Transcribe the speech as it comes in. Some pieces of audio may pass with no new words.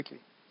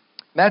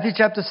Matthew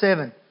chapter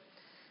 7.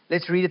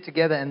 Let's read it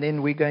together and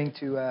then we're going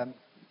to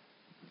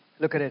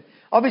look at it.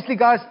 Obviously,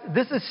 guys,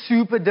 this is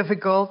super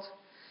difficult.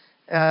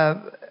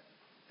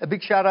 A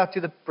big shout out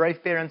to the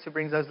brave parents who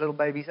brings those little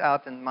babies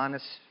out in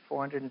minus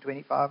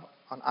 425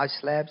 on ice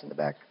slabs in the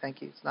back.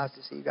 Thank you. It's nice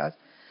to see you guys.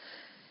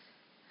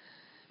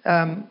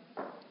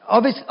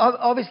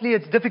 Obviously,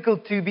 it's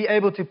difficult to be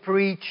able to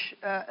preach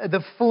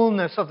the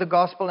fullness of the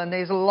gospel, and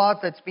there's a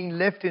lot that's been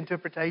left to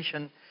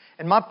interpretation.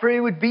 And my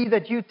prayer would be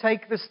that you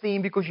take this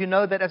theme, because you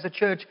know that as a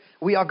church,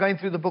 we are going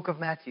through the book of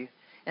Matthew,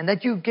 and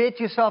that you get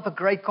yourself a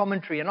great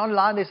commentary. And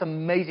online, there's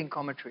amazing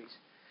commentaries.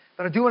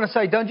 But I do want to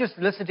say, don't just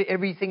listen to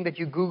everything that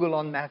you Google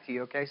on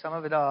Matthew, okay?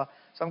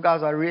 Some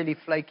guys are really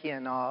flaky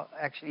and are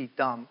actually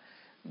dumb.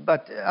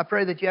 But I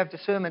pray that you have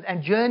discernment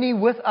and journey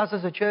with us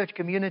as a church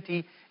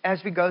community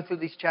as we go through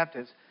these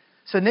chapters.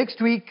 So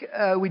next week,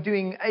 we're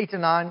doing 8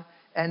 and 9,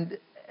 and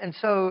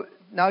so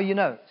now you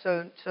know.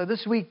 So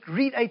this week,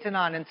 read 8 and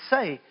 9 and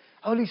say,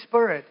 Holy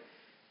Spirit,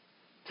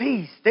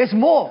 please, there's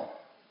more.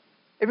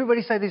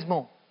 Everybody say there's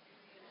more.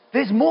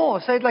 There's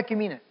more. Say it like you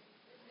mean it.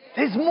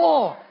 There's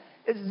more.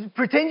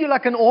 Pretend you're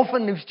like an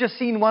orphan who's just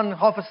seen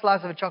half a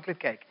slice of a chocolate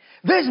cake.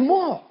 There's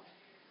more.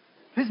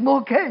 There's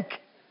more cake.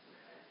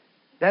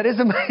 That is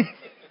amazing.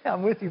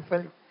 I'm with you,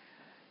 Philly.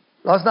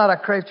 Last night I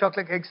craved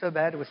chocolate cake so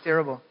bad, it was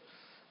terrible.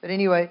 But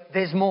anyway,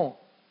 there's more.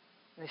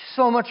 There's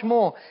so much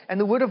more. And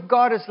the Word of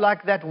God is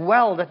like that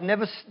well that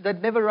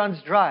never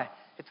runs dry.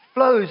 It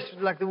flows,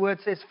 like the word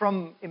says,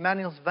 from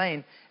Emmanuel's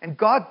vein. And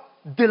God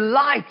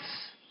delights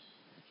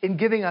in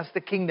giving us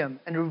the kingdom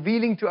and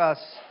revealing to us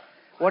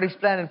what His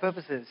plan and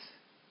purpose is.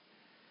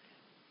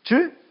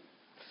 True?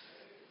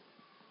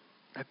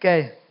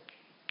 Okay.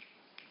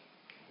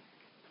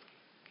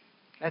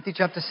 Matthew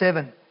chapter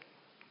 7.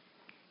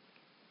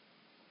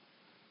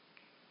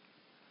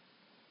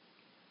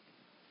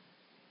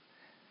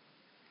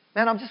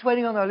 Man, I'm just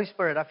waiting on the Holy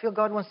Spirit. I feel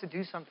God wants to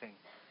do something.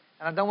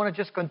 And I don't want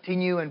to just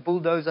continue and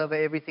bulldoze over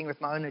everything with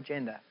my own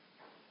agenda.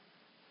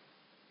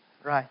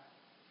 Right.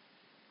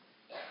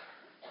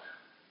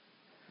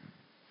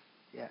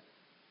 Yeah.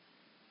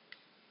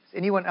 Does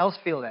anyone else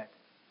feel that?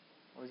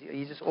 Or are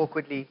you just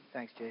awkwardly?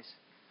 Thanks, Jess.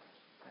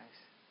 Thanks.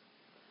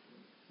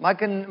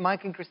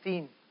 Mike and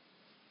Christine.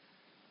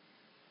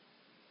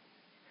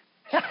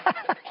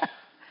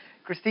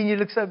 Christine, you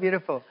look so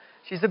beautiful.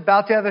 She's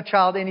about to have a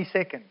child any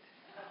second.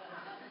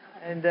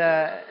 And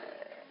yeah.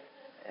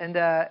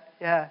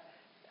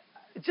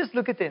 Just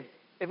look at them.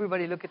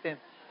 Everybody look at them.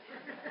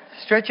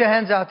 Stretch your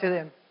hands out to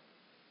them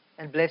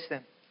and bless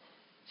them.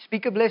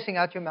 Speak a blessing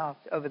out your mouth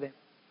over them.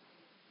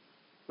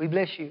 We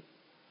bless you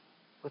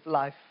with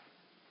life,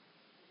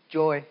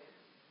 joy,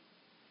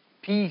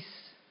 peace,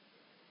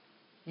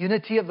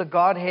 unity of the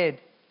Godhead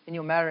in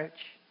your marriage,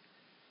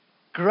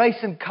 grace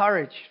and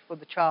courage for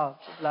the child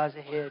that lies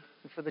ahead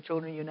and for the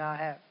children you now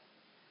have.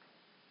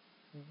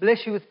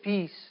 Bless you with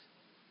peace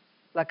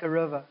like a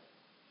river.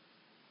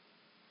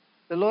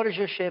 The Lord is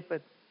your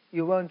shepherd.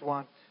 You won't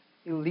want.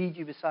 He'll lead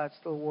you beside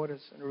still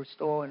waters and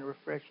restore and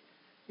refresh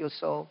your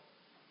soul.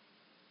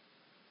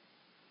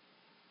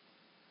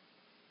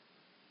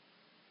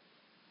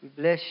 We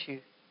bless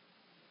you.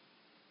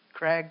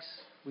 Craigs,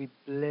 we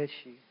bless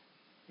you.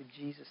 In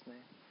Jesus' name.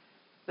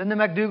 Linda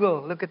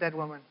McDougall, look at that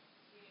woman.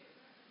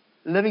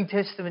 Living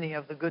testimony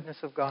of the goodness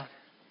of God.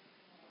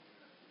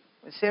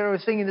 When Sarah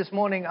was singing this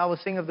morning, I was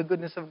singing of the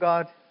goodness of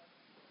God.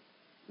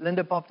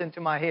 Linda popped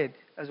into my head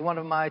as one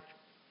of my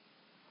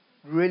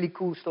really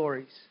cool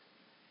stories.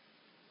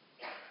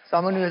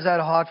 Someone who has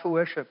had a heart for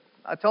worship.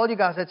 I told you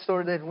guys that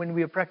story that when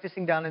we were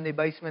practicing down in the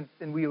basement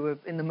and we were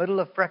in the middle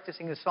of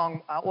practicing a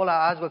song, all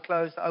our eyes were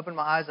closed. I opened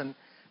my eyes and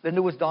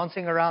Linda was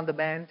dancing around the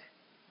band.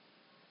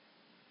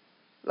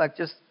 Like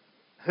just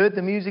heard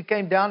the music,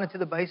 came down into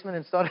the basement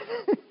and started.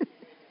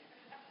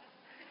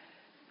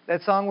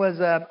 That song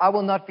was, I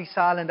Will Not Be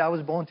Silent, I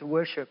Was Born to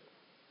Worship.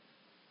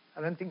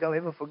 I don't think I'll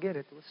ever forget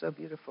it. It was so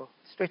beautiful.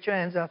 Stretch your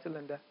hands out to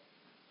Linda.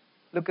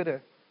 Look at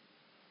her.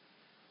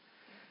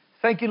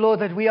 Thank you, Lord,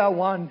 that we are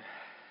one.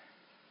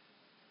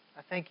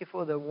 I thank you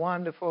for the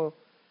wonderful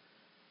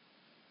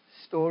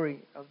story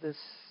of this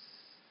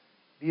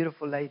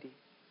beautiful lady.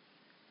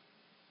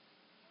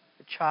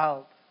 A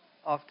child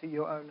after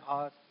your own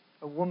heart.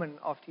 A woman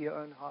after your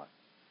own heart.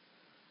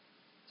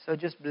 So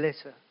just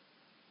bless her.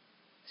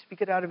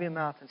 Speak it out of your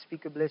mouth and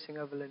speak a blessing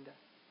over Linda.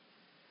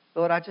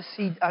 Lord, I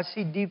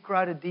see deep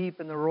cry to deep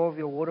in the roar of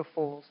your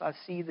waterfalls. I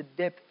see the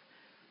depth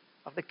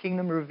of the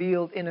kingdom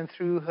revealed in and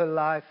through her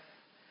life.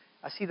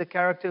 I see the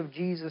character of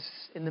Jesus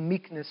in the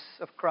meekness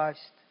of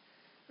Christ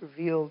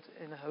revealed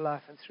in her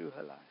life and through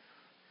her life.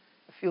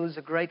 I feel there's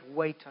a great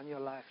weight on your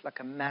life, like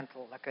a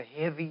mantle, like a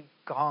heavy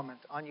garment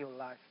on your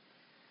life.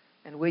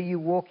 And where you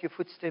walk, your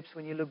footsteps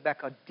when you look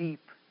back are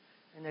deep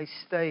and they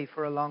stay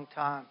for a long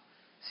time.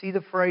 See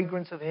the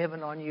fragrance of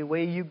heaven on you.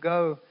 Where you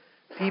go,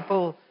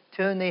 people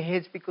turn their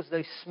heads because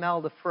they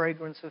smell the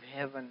fragrance of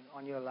heaven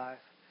on your life.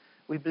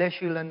 We bless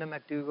you, Linda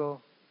McDougall.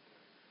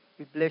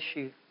 We bless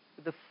you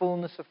with the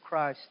fullness of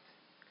Christ.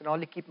 I can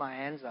hardly keep my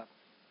hands up.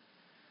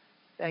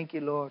 Thank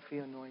you, Lord, for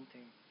your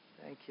anointing.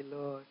 Thank you,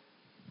 Lord.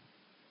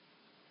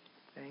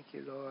 Thank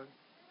you, Lord.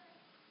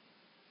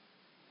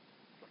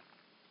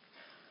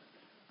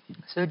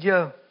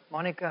 Sergio,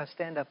 Monica,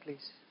 stand up,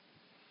 please.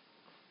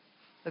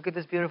 Look at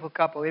this beautiful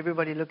couple.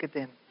 Everybody look at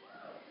them.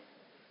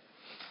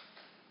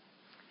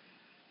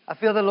 I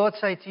feel the Lord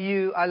say to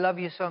you, I love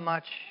you so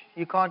much.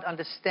 You can't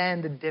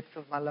understand the depth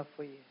of my love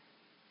for you.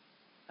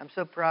 I'm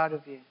so proud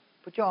of you.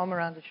 Put your arm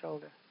around the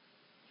shoulder.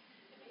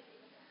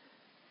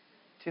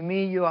 To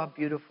me, you are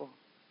beautiful.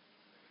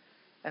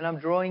 And I'm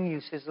drawing you,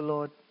 says the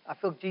Lord. I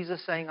feel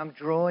Jesus saying, I'm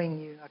drawing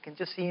you. I can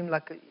just see him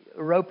like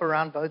a rope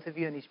around both of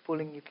you, and he's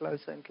pulling you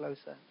closer and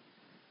closer.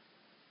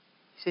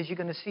 He says, you're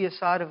going to see a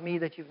side of me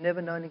that you've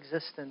never known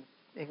existed.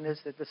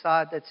 The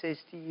side that says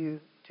to you,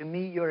 to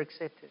me, you're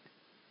accepted.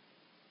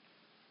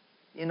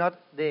 You're not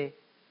there.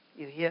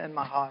 You're here in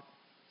my heart,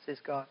 says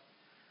God.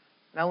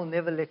 And I will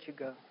never let you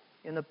go.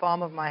 In the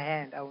palm of my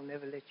hand, I will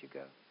never let you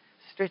go.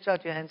 Stretch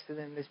out your hands to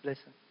them. Let's bless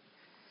them.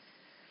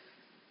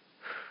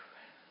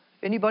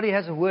 If anybody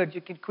has a word,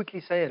 you can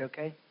quickly say it,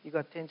 okay? You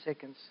got 10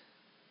 seconds.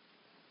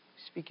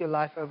 Speak your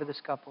life over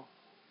this couple.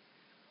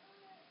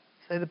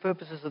 Say the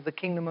purposes of the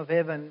kingdom of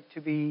heaven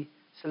to be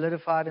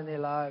solidified in their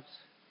lives.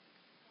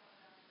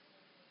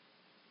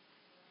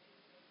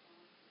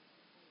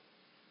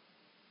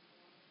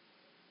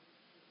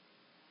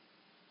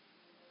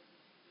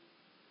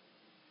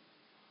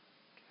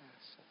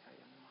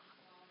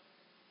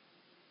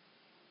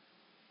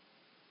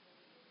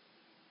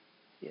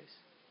 Yes.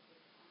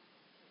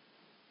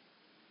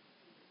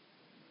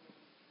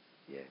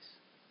 Yes.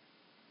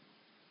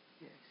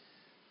 Yes.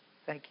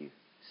 Thank you.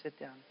 Sit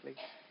down, please.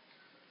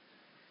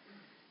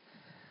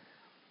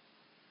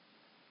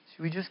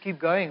 Should we just keep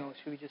going or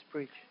should we just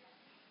preach?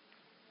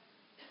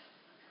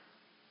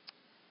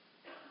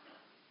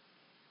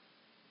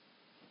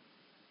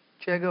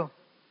 Jaco,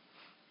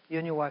 you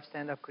and your wife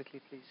stand up quickly,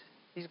 please.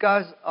 These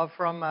guys are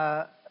from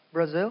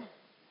Brazil,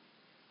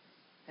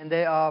 and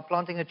they are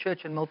planting a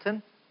church in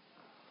Milton.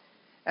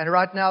 And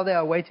right now they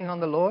are waiting on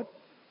the Lord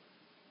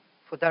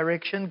for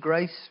direction,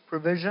 grace,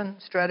 provision,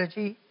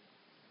 strategy.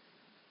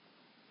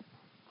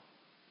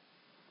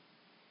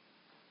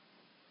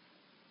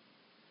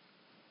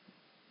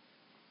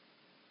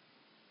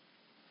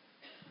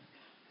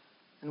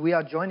 And we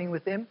are joining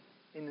with them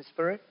in the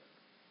Spirit,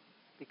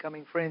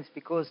 becoming friends,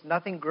 because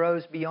nothing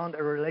grows beyond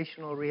a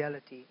relational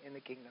reality in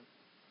the kingdom.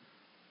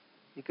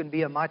 You can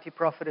be a mighty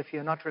prophet if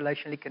you're not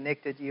relationally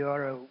connected. You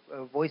are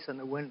a voice in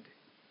the wind.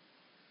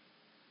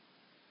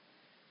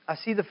 I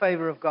see the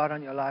favor of God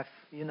on your life.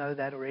 You know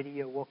that already.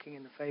 You're walking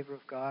in the favor of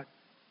God.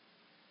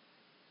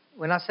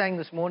 When I sang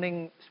this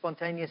morning,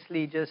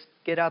 spontaneously, just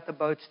get out the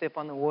boat, step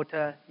on the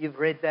water. You've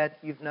read that.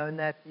 You've known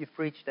that. You've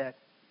preached that.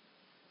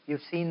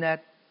 You've seen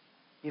that.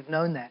 You've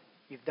known that.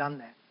 You've done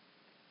that.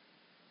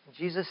 And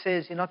Jesus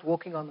says you're not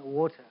walking on the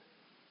water.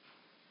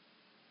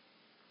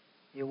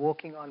 You're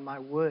walking on my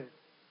word,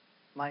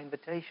 my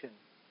invitation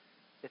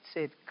that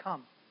said,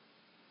 come.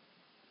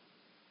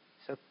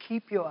 So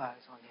keep your eyes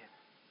on him.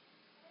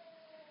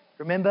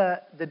 Remember,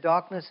 the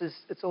darkness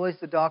it's always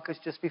the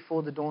darkest just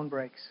before the dawn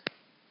breaks.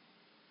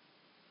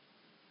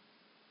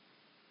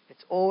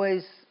 It's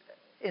always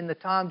in the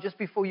time just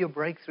before your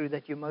breakthrough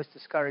that you're most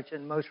discouraged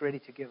and most ready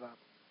to give up.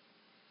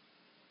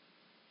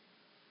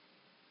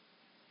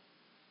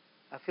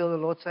 I feel the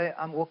Lord say,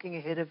 I'm walking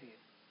ahead of you.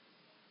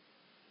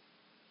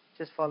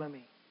 Just follow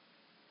me.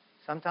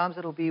 Sometimes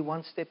it'll be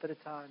one step at a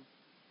time.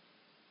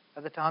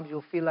 Other times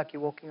you'll feel like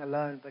you're walking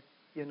alone, but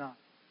you're not.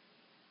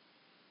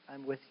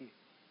 I'm with you.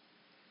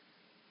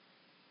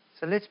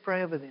 So let's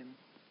pray over them.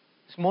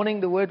 This morning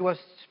the word was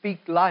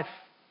speak life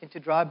into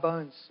dry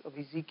bones of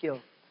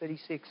Ezekiel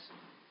 36.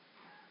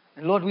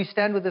 And Lord, we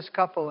stand with this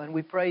couple and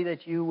we pray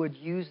that you would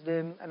use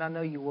them, and I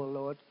know you will,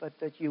 Lord, but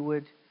that you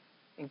would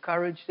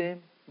encourage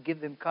them, give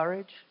them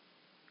courage.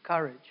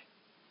 Courage.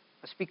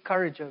 I speak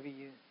courage over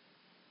you.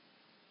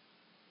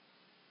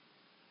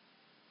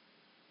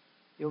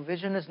 Your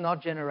vision is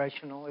not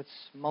generational,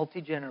 it's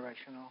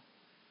multi-generational.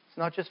 It's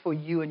not just for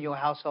you and your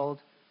household.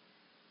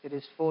 It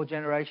is for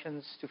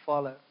generations to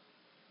follow.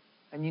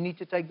 And you need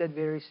to take that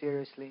very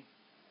seriously.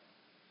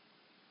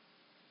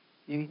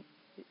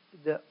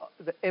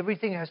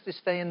 Everything has to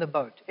stay in the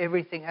boat.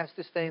 Everything has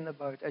to stay in the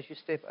boat as you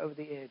step over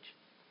the edge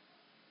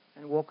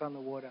and walk on the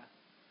water.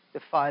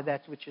 Defy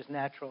that which is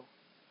natural.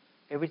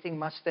 Everything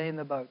must stay in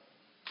the boat.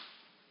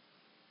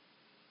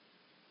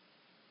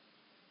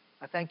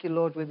 I thank you,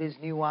 Lord, with His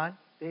new wine,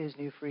 there is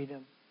new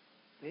freedom.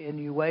 There are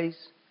new ways.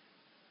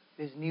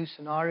 There's new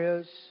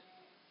scenarios.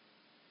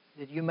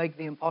 That you make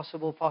the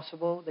impossible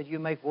possible. That you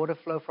make water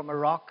flow from a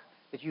rock.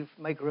 That you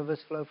make rivers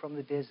flow from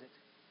the desert.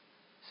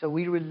 So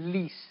we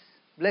release.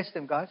 Bless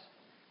them, guys.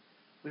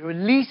 We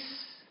release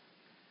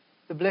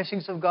the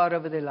blessings of God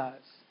over their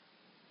lives.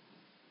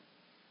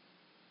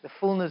 The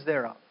fullness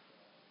thereof.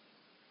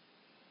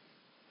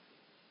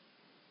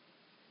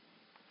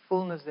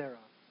 Fullness thereof.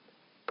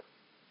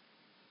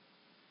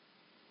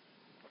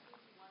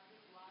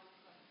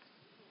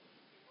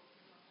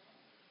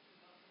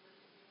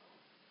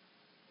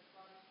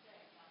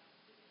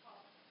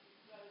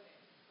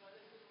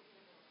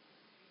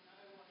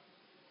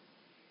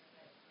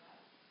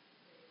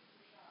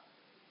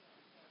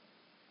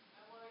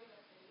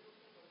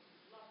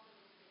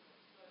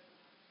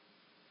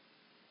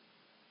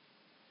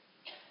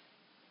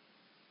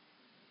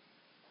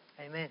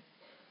 Amen.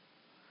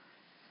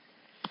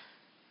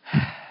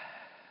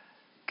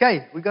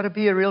 Okay, we've got to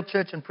be a real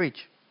church and preach.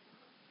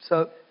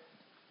 So,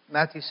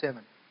 Matthew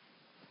 7.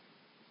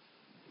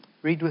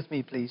 Read with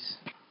me, please.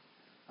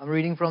 I'm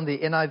reading from the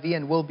NIV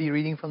and will be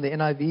reading from the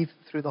NIV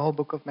through the whole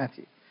book of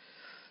Matthew.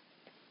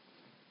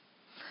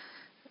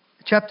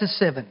 Chapter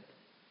 7.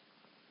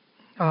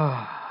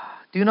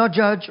 Do not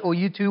judge, or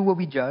you too will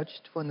be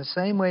judged. For in the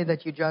same way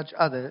that you judge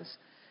others,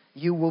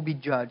 you will be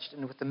judged.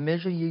 And with the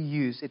measure you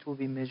use, it will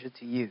be measured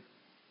to you.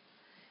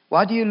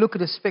 Why do you look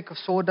at a speck of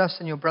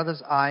sawdust in your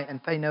brother's eye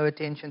and pay no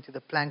attention to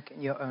the plank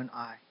in your own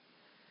eye?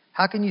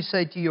 How can you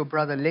say to your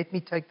brother, let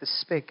me take the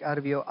speck out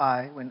of your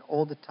eye, when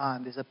all the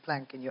time there's a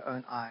plank in your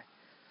own eye?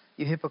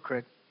 You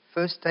hypocrite,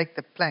 first take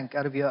the plank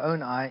out of your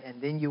own eye, and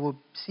then you will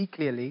see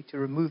clearly to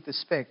remove the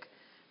speck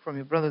from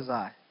your brother's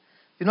eye.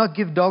 Do not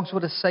give dogs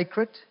what is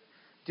sacred.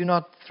 Do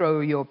not throw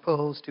your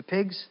pearls to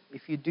pigs.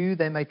 If you do,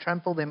 they may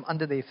trample them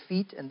under their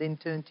feet and then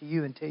turn to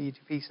you and tear you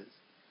to pieces.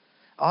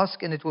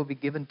 Ask and it will be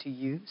given to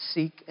you.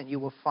 Seek and you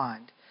will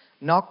find.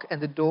 Knock and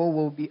the door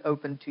will be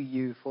opened to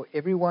you. For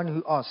everyone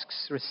who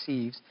asks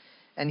receives,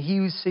 and he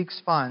who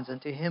seeks finds,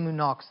 and to him who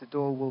knocks the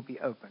door will be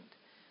opened.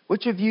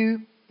 Which of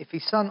you, if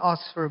his son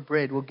asks for a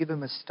bread, will give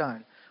him a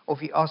stone? Or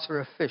if he asks for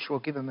a fish, will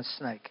give him a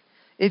snake?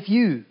 If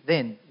you,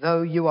 then,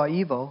 though you are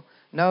evil,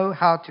 know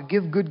how to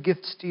give good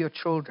gifts to your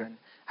children,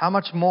 how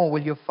much more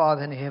will your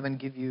Father in heaven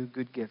give you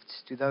good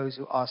gifts to those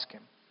who ask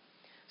him?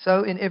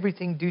 So in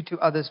everything do to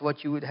others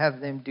what you would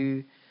have them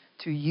do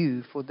to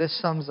you, for this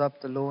sums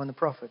up the law and the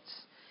prophets.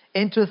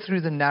 Enter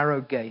through the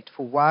narrow gate,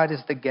 for wide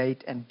is the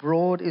gate and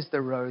broad is the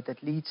road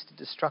that leads to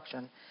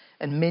destruction,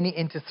 and many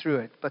enter through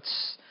it. But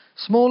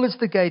small is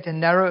the gate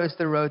and narrow is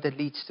the road that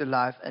leads to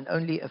life, and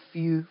only a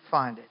few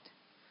find it.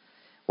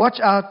 Watch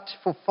out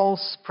for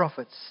false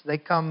prophets. They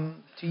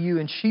come to you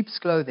in sheep's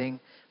clothing,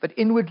 but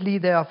inwardly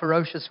they are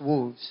ferocious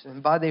wolves,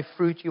 and by their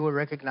fruit you will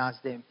recognize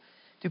them.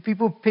 Do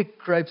people pick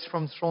grapes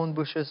from thorn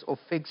bushes or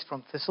figs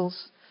from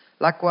thistles?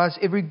 Likewise,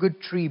 every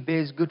good tree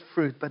bears good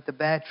fruit, but the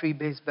bad tree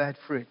bears bad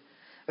fruit.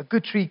 A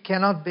good tree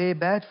cannot bear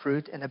bad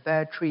fruit, and a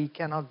bad tree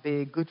cannot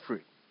bear good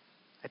fruit.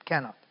 It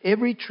cannot.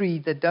 Every tree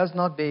that does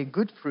not bear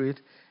good fruit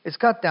is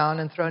cut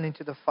down and thrown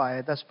into the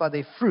fire. Thus by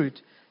their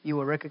fruit you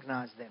will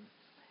recognize them.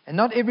 And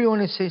not everyone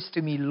who says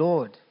to me,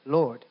 Lord,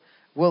 Lord,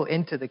 will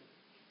enter the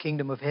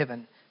kingdom of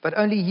heaven, but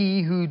only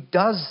he who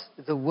does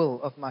the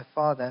will of my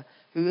Father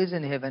who is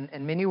in heaven.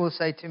 And many will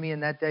say to me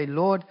in that day,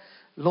 Lord,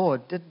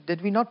 Lord,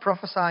 did we not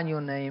prophesy in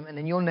your name, and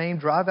in your name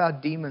drive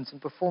out demons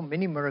and perform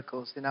many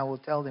miracles? Then I will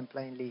tell them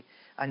plainly,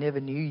 I never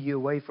knew you.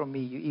 Away from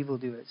me, you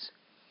evildoers.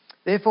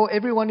 Therefore,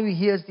 everyone who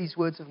hears these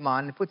words of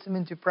mine and puts them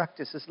into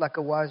practice is like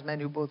a wise man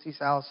who built his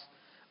house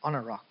on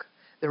a rock.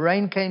 The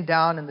rain came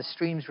down and the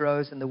streams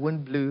rose and the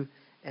wind blew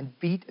and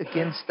beat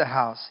against the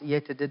house,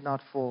 yet it did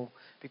not fall,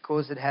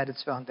 because it had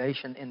its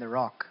foundation in the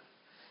rock.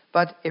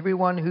 But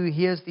everyone who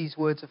hears these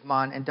words of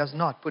mine and does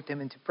not put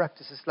them into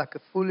practice is like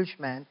a foolish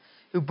man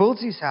who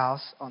builds his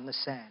house on the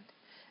sand.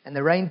 And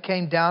the rain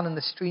came down and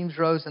the streams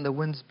rose and the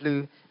winds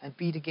blew and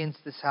beat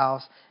against this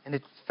house, and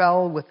it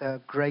fell with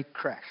a great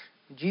crash.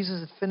 When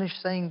Jesus had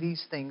finished saying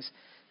these things,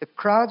 the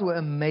crowd were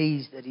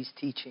amazed at his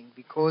teaching,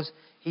 because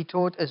he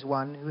taught as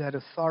one who had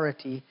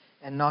authority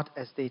and not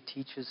as their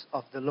teachers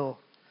of the law.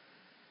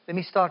 Let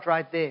me start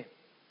right there.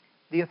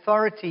 The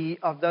authority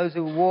of those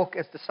who walk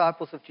as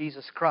disciples of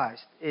Jesus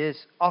Christ is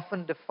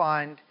often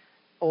defined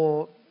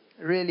or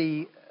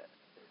really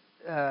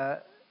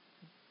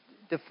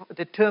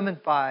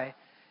determined by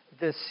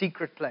the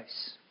secret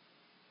place.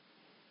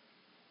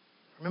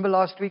 Remember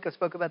last week I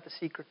spoke about the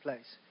secret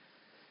place.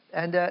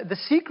 And the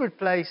secret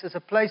place is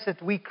a place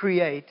that we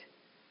create.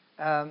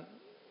 And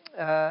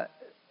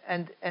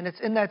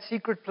it's in that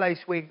secret place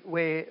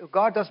where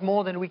God does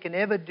more than we can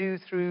ever do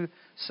through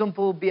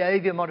simple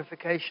behavior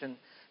modification.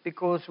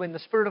 Because when the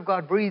Spirit of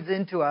God breathes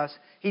into us,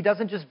 He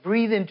doesn't just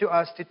breathe into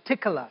us to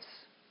tickle us.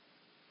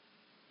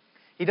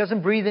 He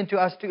doesn't breathe into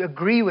us to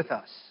agree with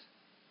us.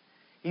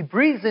 He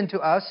breathes into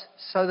us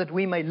so that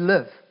we may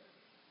live.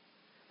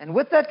 And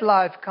with that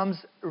life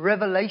comes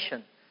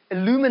revelation,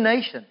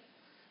 illumination.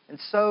 And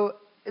so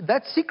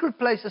that secret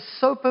place is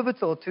so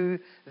pivotal to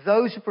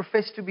those who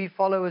profess to be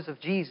followers of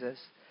Jesus,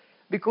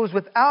 because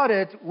without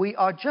it, we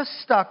are just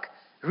stuck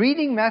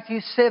reading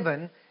Matthew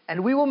 7,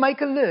 and we will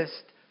make a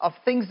list of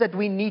things that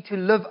we need to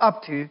live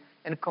up to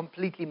and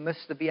completely miss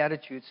the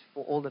Beatitudes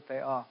for all that they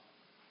are.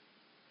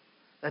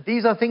 That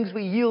these are things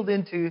we yield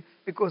into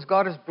because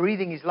God is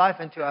breathing His life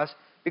into us,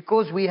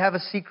 because we have a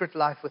secret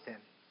life with Him,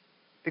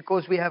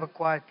 because we have a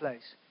quiet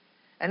place.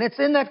 And it's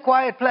in that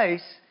quiet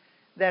place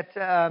that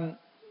I'm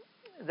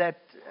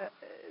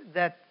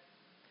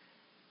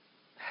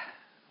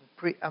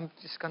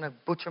just going to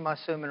butcher my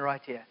sermon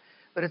right here.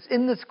 But it's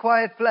in this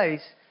quiet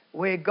place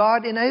where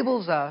God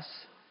enables us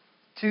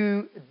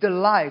to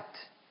delight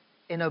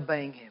in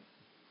obeying Him.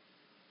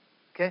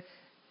 Okay?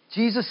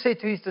 Jesus said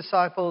to His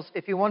disciples,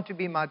 if you want to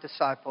be my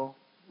disciple,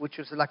 which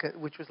was like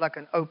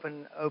an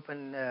open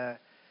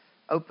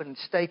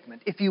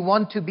statement. If you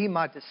want to be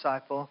my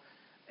disciple,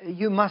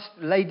 you must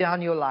lay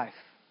down your life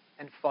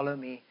and follow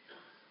me.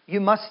 You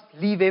must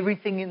leave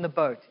everything in the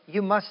boat.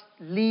 You must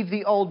leave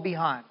the old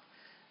behind,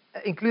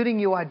 including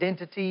your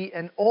identity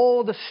and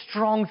all the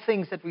strong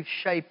things that we've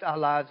shaped our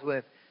lives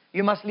with.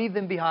 You must leave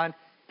them behind.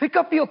 Pick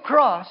up your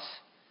cross,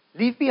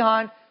 leave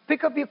behind,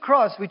 pick up your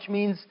cross, which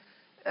means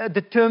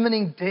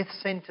determining death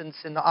sentence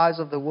in the eyes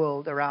of the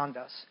world around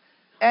us,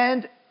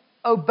 and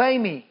obey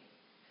me.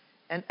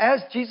 And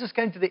as Jesus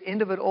came to the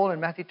end of it all in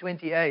Matthew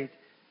 28,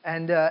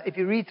 and if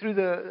you read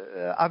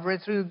through I've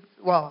read through,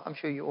 well, I'm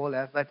sure you all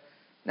have, but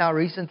now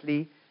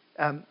recently,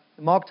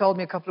 Mark told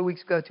me a couple of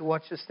weeks ago to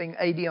watch this thing,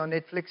 AD on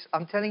Netflix.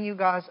 I'm telling you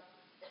guys,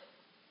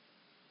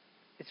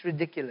 it's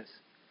ridiculous.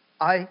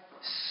 I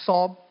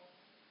sob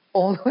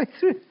all the way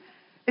through.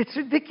 It's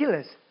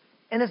ridiculous.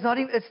 And it's not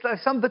even, it's like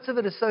some bits of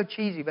it are so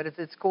cheesy, but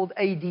it's called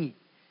AD.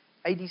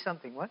 AD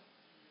something, what?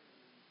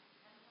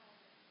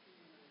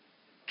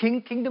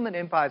 Kingdom and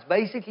Empires.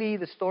 Basically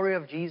the story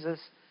of Jesus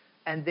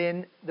and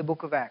then the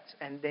book of Acts.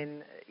 And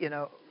then,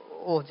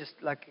 all just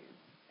like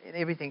in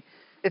everything.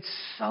 It's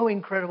so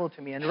incredible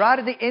to me. And right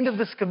at the end of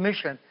this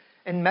commission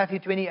in Matthew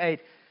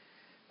 28,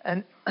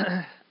 and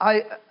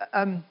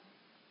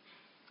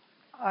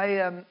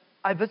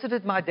I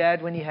visited my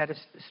dad when he had a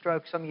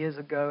stroke some years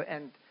ago,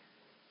 and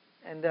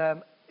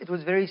it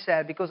was very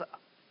sad because,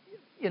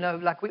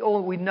 like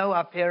we know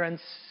our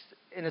parents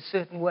in a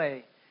certain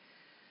way.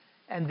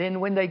 And then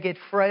when they get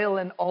frail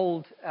and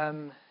old,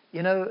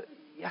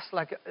 yes,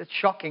 like it's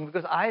shocking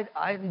because I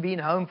hadn't been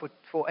home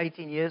for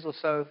 18 years or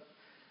so,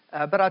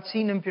 but I'd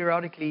seen him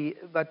periodically.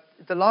 But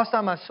the last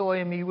time I saw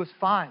him, he was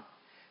fine.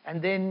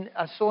 And then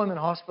I saw him in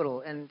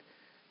hospital and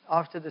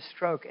after the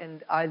stroke,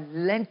 and I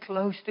leant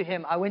close to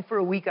him. I went for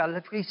a week. I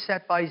literally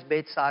sat by his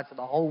bedside for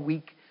the whole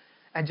week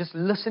and just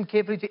listened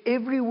carefully to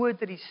every word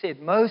that he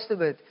said. Most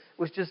of it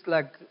was just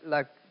like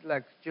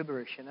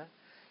gibberish,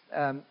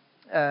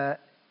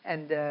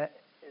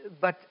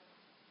 But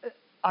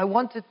I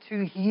wanted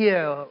to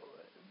hear,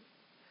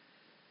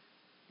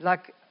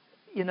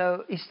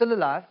 he's still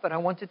alive, but I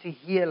wanted to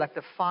hear like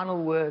the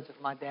final words of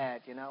my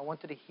dad. I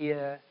wanted to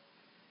hear.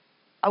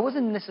 I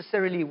wasn't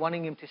necessarily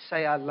wanting him to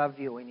say I love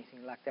you or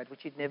anything like that,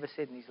 which he'd never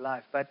said in his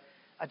life. But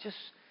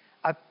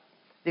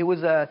there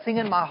was a thing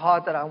in my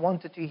heart that I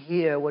wanted to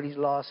hear what his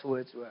last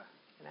words were.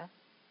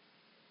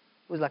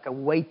 It was like a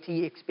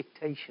weighty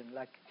expectation.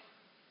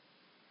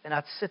 And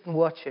I'd sit and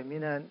watch him,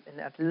 and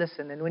I'd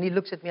listen. And when he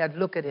looks at me, I'd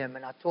look at him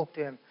and I'd talk to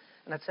him.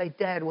 And I'd say,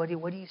 Dad, what are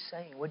you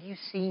saying? What are you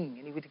seeing?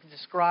 And he would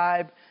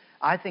describe,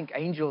 I think,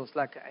 angels,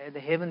 like the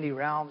heavenly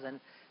realms.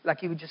 And like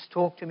he would just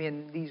talk to me,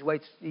 and these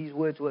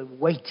words were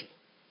weighty.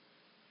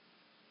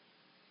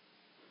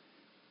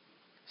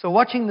 So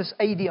watching this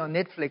AD on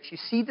Netflix, you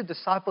see the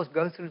disciples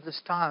go through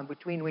this time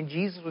between when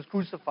Jesus was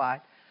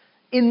crucified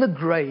in the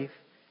grave,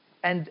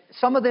 and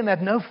some of them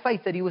had no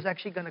faith that he was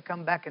actually going to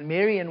come back. And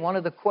Mary, in one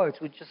of the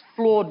quotes, which just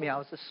floored me, I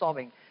was just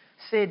sobbing,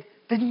 said,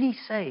 didn't he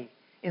say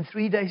in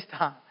 3 days'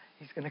 time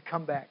he's going to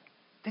come back?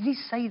 Did he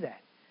say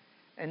that?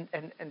 And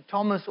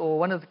Thomas, or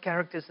one of the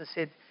characters,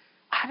 said,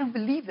 I don't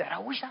believe that. I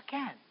wish I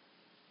can.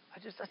 I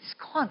just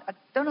can't. I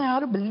don't know how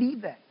to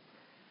believe that.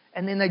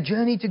 And then they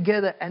journey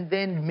together, and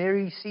then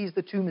Mary sees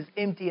the tomb is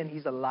empty and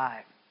he's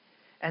alive.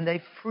 And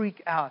they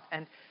freak out.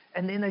 And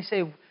then they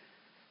say,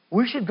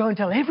 we should go and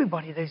tell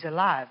everybody that he's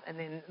alive. And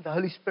then the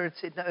Holy Spirit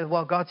said, no,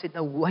 well, God said,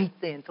 no, wait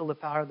there until the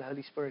power of the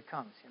Holy Spirit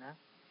comes,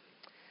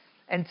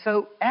 And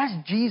so as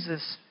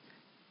Jesus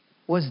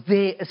was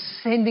there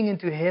ascending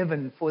into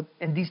heaven,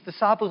 and these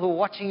disciples were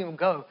watching him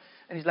go,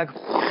 and he's like,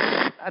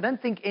 I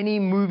don't think any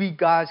movie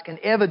guys can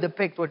ever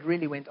depict what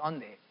really went on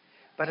there.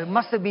 But it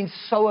must have been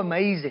so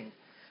amazing.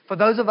 For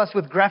those of us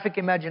with graphic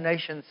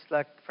imaginations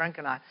like Frank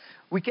and I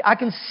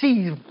can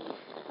see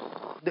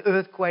the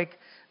earthquake,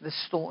 the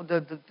storm,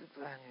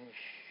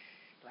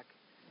 like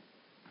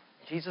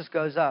Jesus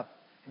goes up.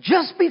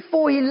 Just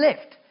before he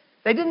left,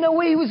 they didn't know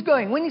where he was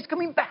going. When he's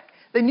coming back,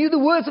 they knew the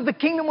words of the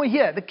kingdom were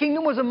here. The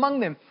kingdom was among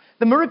them.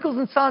 The miracles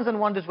and signs and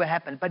wonders were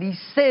happening. But he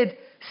said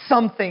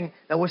something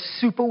that was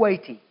super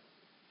weighty.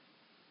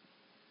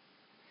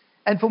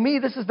 And for me,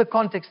 this is the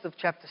context of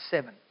chapter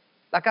 7.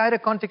 Like I had a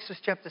context for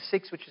chapter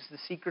 6, which is the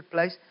secret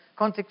place.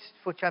 Context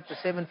for chapter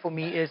 7 for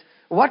me is,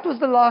 what was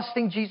the last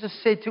thing Jesus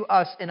said to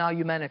us in our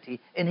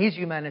humanity, in his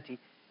humanity?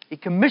 He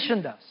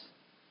commissioned us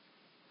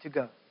to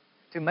go,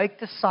 to make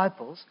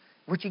disciples,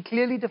 which he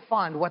clearly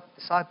defined what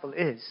disciple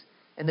is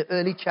in the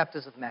early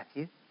chapters of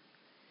Matthew,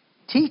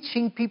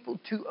 teaching people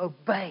to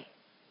obey.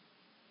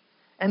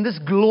 And this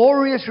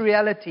glorious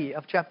reality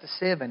of chapter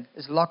 7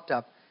 is locked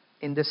up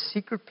in this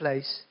secret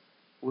place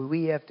where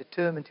we have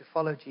determined to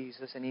follow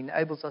Jesus, and he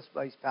enables us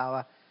by his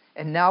power.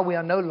 And now we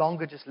are no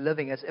longer just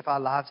living as if our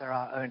lives are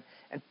our own.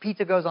 And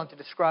Peter goes on to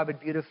describe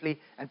it beautifully,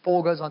 and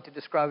Paul goes on to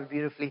describe it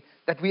beautifully,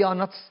 that we are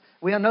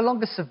no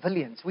longer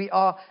civilians. We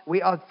are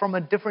from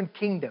a different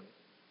kingdom.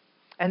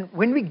 And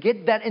when we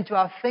get that into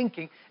our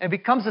thinking and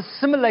becomes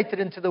assimilated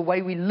into the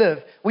way we live,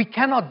 we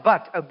cannot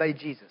but obey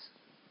Jesus.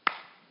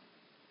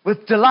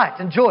 With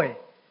delight and joy.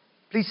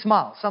 Please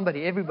smile.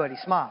 Somebody, everybody,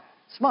 smile.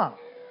 Smile.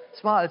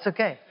 Smile, it's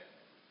okay.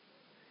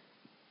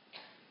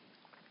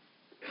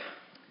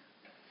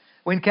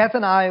 When Kath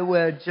and I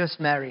were just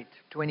married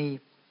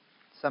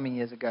 20-something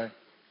years ago,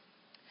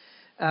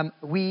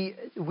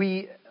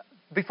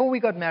 before we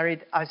got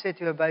married, I said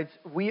to her, babes,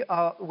 we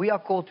are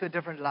called to a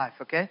different life,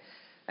 okay?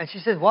 And she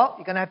said, well,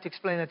 you're going to have to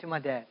explain that to my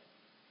dad.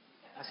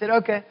 I said,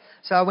 okay.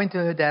 So I went to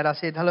her dad. I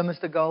said, hello,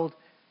 Mr. Gold.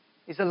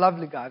 He's a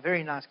lovely guy,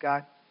 very nice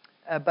guy,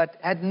 but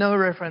had no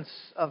reference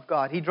of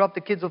God. He dropped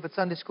the kids off at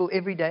Sunday school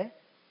every day,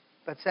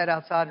 but sat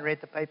outside and read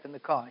the paper in the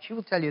car. She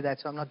will tell you that,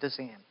 so I'm not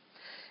dissing him.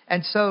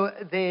 And so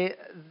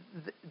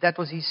that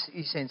was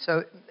his sense.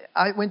 So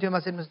I went to him, I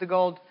said, Mr.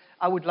 Gold,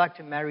 I would like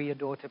to marry your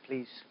daughter,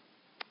 please.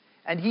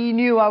 And he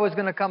knew I was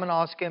going to come and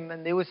ask him,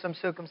 and there were some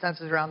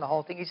circumstances around the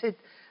whole thing. He said,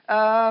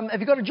 have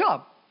you got a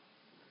job?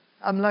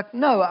 I'm like,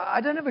 no,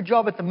 I don't have a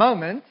job at the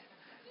moment.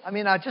 I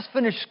mean, I just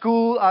finished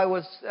school. I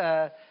was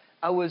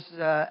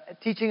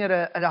teaching at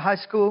a high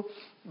school,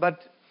 but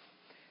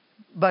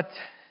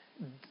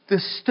the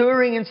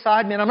stirring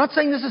inside me, and I'm not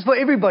saying this is for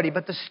everybody,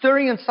 but the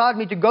stirring inside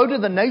me to go to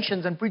the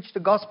nations and preach the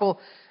gospel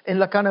in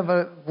like kind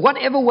of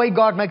whatever way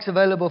God makes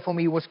available for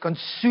me was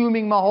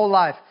consuming my whole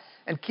life.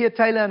 And Keir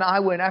Taylor and I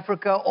were in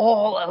Africa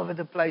all over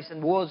the place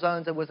in war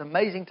zones. It was an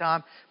amazing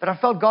time. But I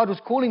felt God was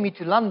calling me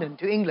to London,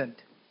 to England.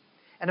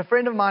 And a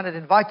friend of mine had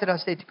invited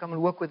us there to come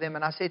and work with him.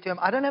 And I said to him,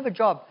 I don't have a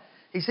job.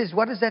 He says,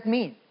 what does that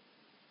mean?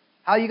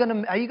 How are you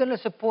going to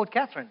support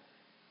Catherine?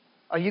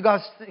 Are you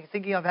guys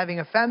thinking of having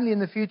a family in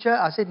the future?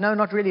 I said, no,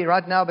 not really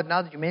right now, but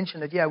now that you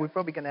mentioned it, yeah, we're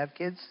probably going to have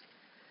kids.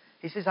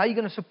 He says, how are you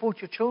going to support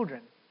your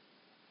children?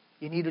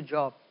 You need a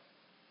job.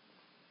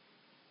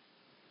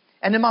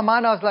 And in my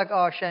mind, I was like,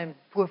 oh, shame,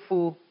 poor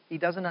fool. He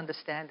doesn't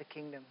understand the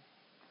kingdom.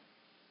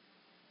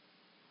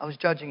 I was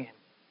judging him.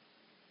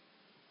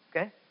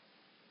 Okay?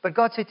 But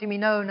God said to me,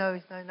 no,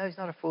 he's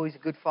not a fool. He's a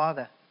good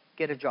father.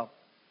 Get a job.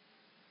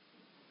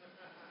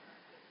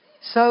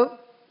 So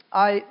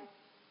I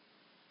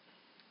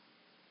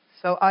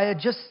had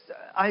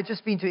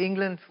just been to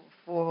England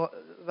for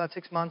about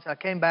 6 months. I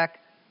came back,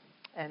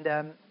 and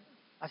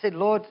I said,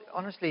 Lord,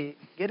 honestly,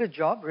 get a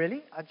job,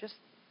 really?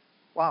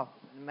 Wow,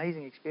 an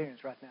amazing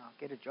experience right now.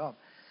 Get a job.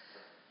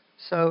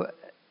 So,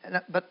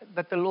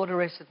 but the Lord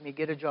arrested me,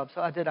 get a job.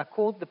 So I did. I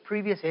called the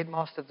previous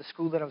headmaster of the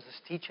school that I was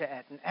a teacher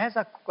at, and as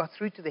I got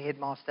through to the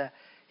headmaster,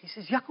 he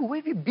says, Jaco, where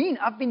have you been?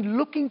 I've been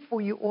looking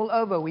for you all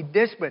over. We're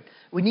desperate.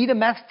 We need a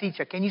maths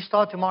teacher. Can you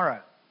start tomorrow?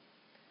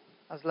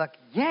 I was like,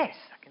 yes,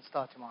 I can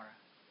start tomorrow.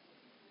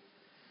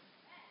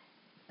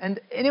 And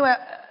anyway,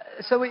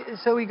 so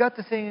we got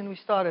the thing and we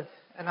started,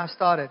 and I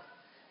started.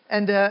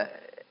 And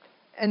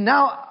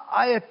now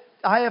I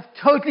have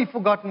totally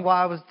forgotten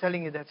why I was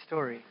telling you that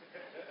story.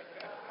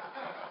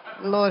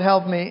 Lord,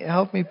 help me,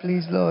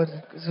 please, Lord.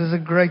 This was a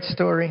great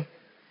story.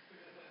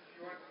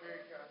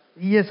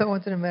 Yes, I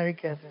wanted to marry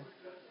Catherine.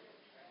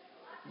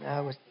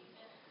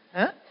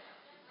 Huh?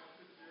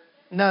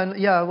 No,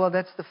 yeah, well,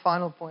 that's the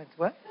final point.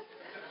 What?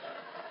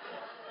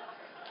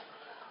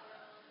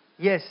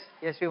 Yes,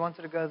 we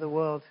wanted to go to the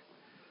world.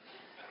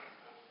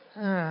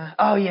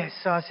 Oh, yes.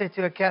 So I said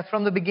to her, Kath,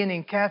 from the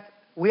beginning, Kath,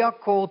 we are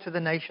called to the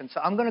nation. So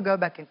I'm going to go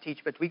back and teach,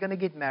 but we're going to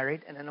get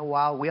married, and in a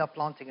while we are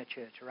planting a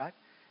church, right?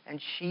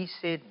 And she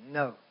said,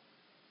 no.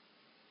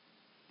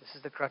 This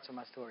is the crux of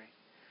my story.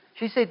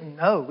 She said,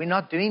 no, we're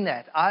not doing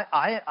that.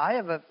 I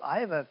have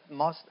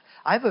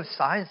a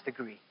science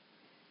degree.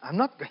 I'm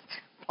not going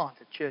to plant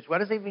a church. What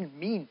does it even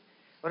mean?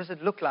 What does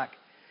it look like?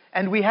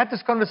 And we had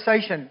this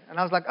conversation, and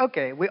I was like,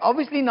 okay, we're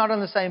obviously not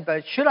on the same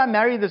page. Should I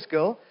marry this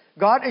girl?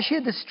 God, is she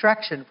a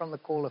distraction from the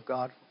call of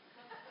God?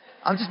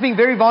 I'm just being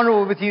very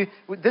vulnerable with you.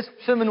 This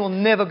sermon will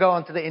never go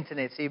onto the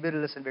internet, so you better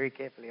listen very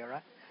carefully, all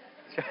right?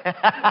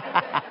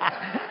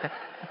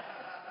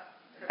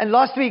 And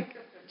last week,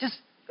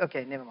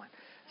 okay, never mind.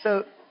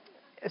 So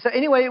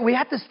anyway, we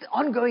had this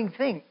ongoing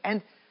thing,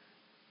 and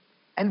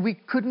we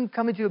couldn't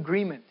come into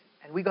agreement,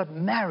 and we got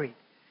married.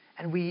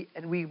 And we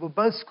were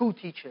both school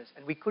teachers,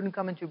 and we couldn't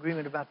come into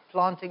agreement about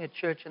planting a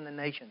church in the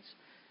nations.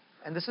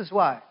 And this is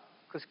why.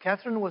 Because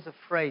Catherine was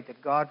afraid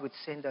that God would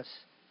send us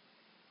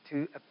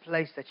to a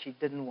place that she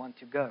didn't want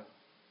to go.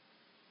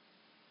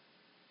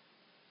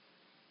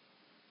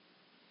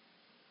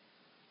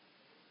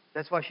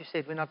 That's why she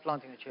said, we're not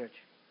planting a church.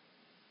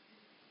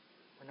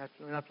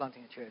 We're not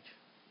planting a church.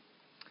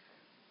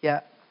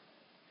 Yeah.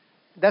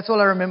 That's all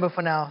I remember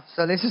for now.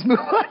 So let's just move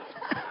on.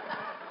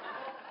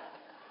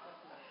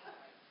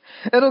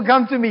 It'll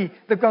come to me,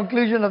 the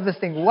conclusion of this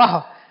thing.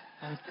 Wow,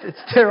 it's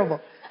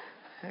terrible.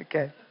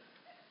 Okay.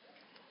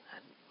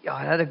 Yeah,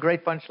 I had a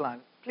great punchline.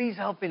 Please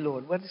help me,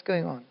 Lord. What is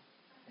going on?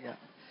 Yeah.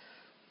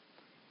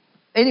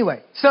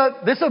 Anyway, so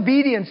this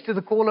obedience to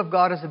the call of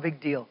God is a big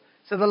deal.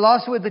 So the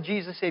last word that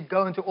Jesus said,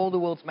 go into all the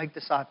world to make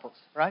disciples,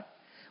 right?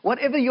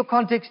 Whatever your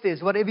context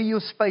is, whatever your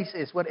space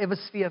is, whatever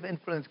sphere of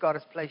influence God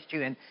has placed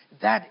you in,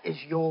 that is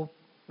your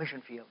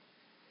mission field.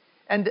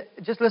 And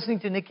just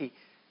listening to Nikki,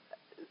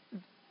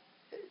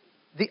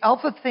 the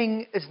alpha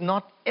thing is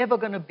not ever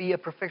going to be a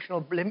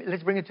professional.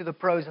 Let's bring it to the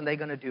pros, and they're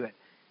going to do it.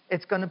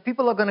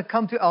 People are going to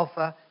come to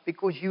alpha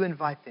because you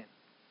invite them.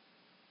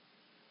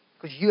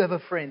 Because you have a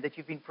friend that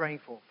you've been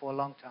praying for a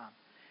long time.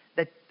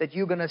 that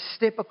you're going to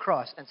step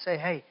across and say,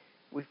 hey,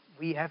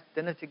 we have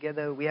dinner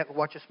together,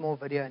 watch a small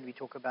video and we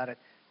talk about it.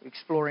 We're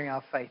exploring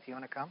our faith. You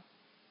want to come?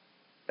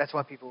 That's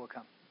why people will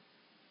come.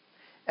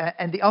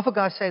 And the Alpha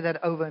guys say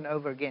that over and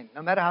over again.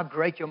 No matter how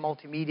great your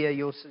multimedia,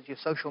 your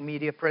social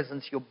media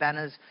presence, your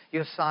banners,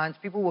 your signs,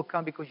 people will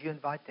come because you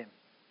invite them.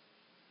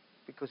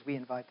 Because we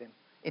invite them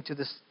into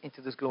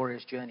this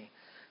glorious journey.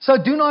 So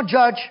do not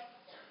judge,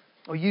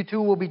 or you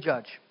too will be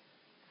judged.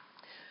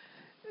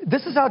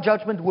 This is how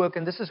judgment works,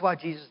 and this is why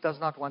Jesus does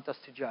not want us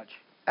to judge.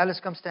 Alice,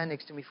 come stand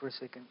next to me for a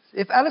second.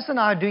 If Alice and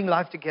I are doing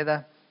life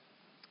together,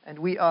 and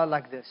we are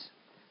like this,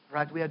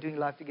 right? We are doing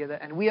life together,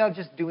 and we are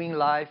just doing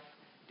life,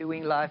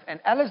 and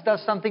Alice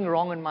does something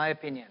wrong in my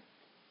opinion.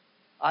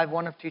 I have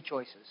one of two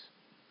choices.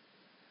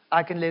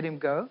 I can let him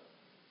go,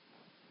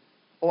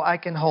 or I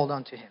can hold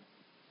on to him.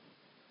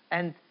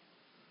 And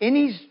in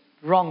his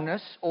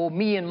wrongness, or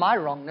me and my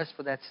wrongness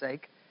for that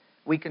sake,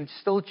 we can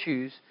still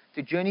choose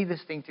to journey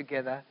this thing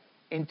together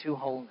into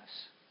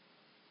wholeness.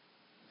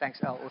 Thanks,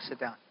 Al. Or sit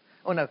down.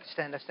 Oh, no,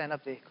 stand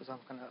up there because I'm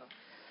going to.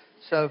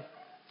 So,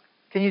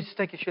 can you just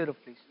take your shirt off,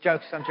 please?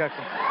 Jokes, I'm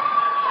joking.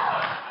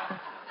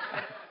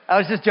 I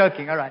was just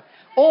joking, all right.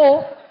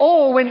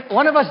 Or when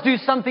one of us do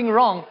something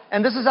wrong,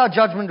 and this is how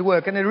judgment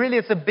works, and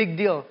it's a big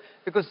deal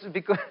because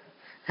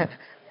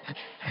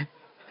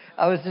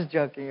I was just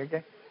joking,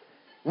 okay?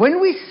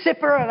 When we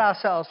separate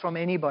ourselves from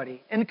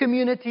anybody, in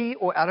community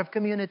or out of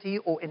community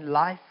or in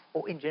life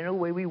or in general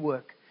where we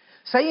work,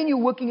 say in your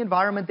working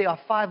environment there are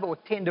 5 or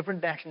 10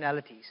 different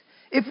nationalities.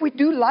 If we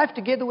do life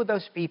together with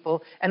those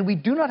people and we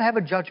do not have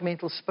a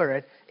judgmental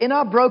spirit, in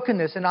our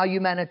brokenness, in our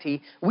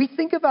humanity, we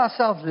think of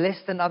ourselves less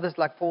than others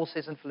like Paul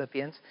says in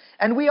Philippians,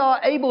 and we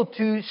are able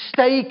to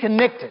stay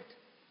connected.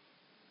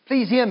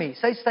 Please hear me.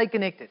 Say stay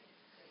connected.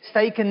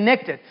 Stay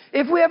connected.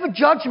 If we have a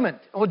judgment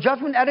or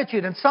judgment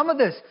attitude, and some of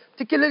this,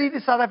 particularly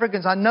the South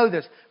Africans, I know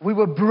this, we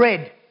were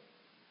bred.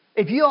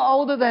 If you are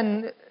older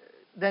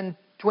than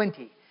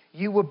 20,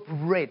 you were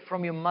bred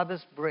from your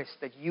mother's breast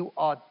that you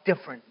are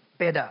different,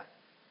 better,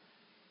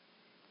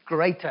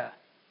 greater.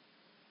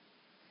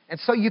 And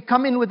so you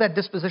come in with that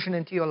disposition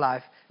into your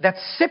life that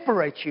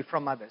separates you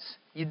from others.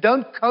 You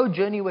don't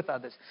co-journey with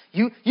others.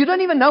 You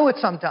don't even know it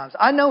sometimes.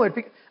 I know it.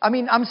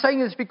 I'm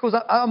saying this because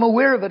I'm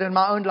aware of it in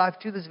my own life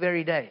to this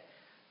very day.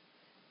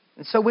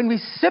 And so when we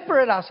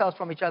separate ourselves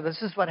from each other,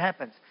 this is what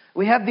happens.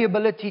 We have the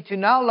ability to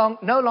no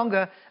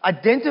longer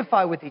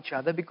identify with each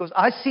other because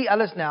I see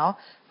Alice now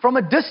from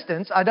a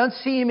distance. I don't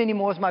see him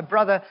anymore as my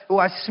brother who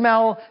I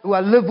smell, who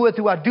I live with,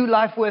 who I do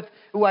life with,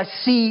 who I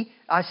see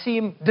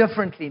him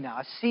differently now.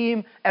 I see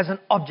him as an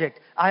object.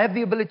 I have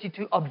the ability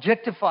to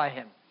objectify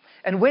him.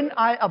 And when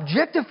I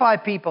objectify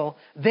people,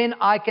 then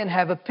I can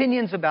have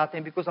opinions about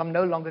them because I'm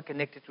no longer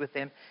connected with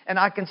them. And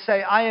I can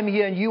say, I am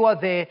here and you are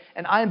there,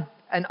 and I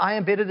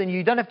am better than you.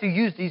 You don't have to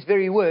use these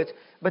very words,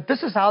 but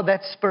this is how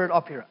that spirit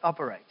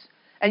operates.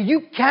 And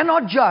you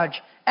cannot judge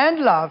and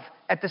love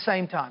at the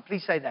same time.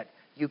 Please say that.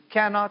 You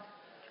cannot.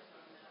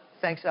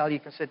 Thanks, Al. You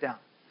can sit down.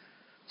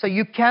 So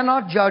you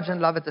cannot judge and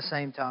love at the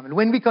same time. And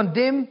when we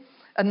condemn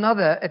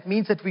another, it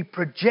means that we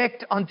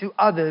project onto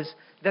others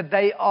that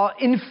they are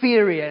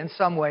inferior in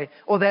some way,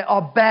 or they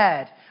are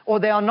bad, or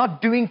they are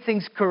not doing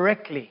things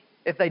correctly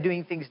if they're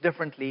doing things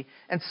differently.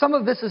 And some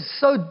of this is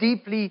so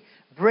deeply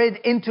bred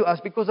into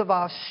us because of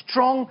our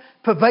strong,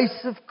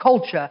 pervasive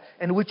culture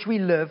in which we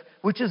live,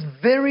 which is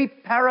very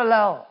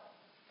parallel.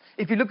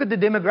 If you look at the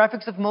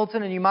demographics of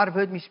Milton, and you might have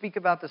heard me speak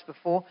about this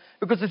before,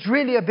 because it's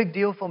really a big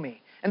deal for me.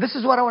 And this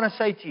is what I want to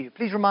say to you.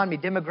 Please remind me,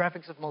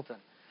 demographics of Milton.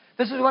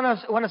 This is what I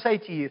want to say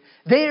to you.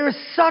 There is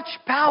such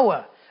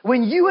power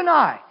when you and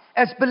I,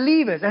 as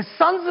believers, as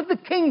sons of the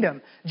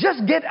kingdom,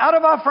 just get out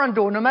of our front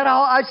door, no matter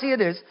how icy it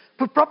is,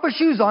 put proper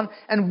shoes on,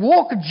 and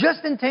walk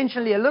just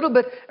intentionally a little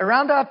bit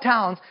around our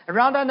towns,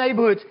 around our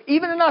neighborhoods,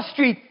 even in our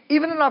street,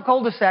 even in our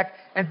cul-de-sac,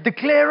 and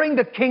declaring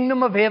the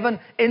kingdom of heaven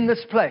in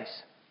this place.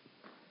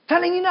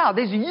 Telling you now,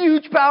 there's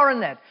huge power in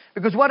that.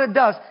 Because what it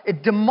does,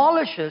 it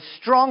demolishes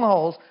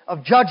strongholds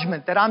of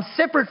judgment that I'm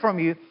separate from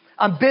you,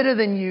 I'm better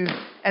than you.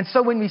 And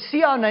so when we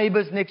see our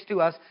neighbors next to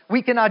us,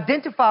 we can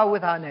identify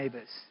with our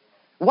neighbors.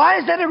 Why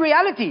is that a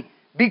reality?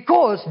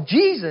 Because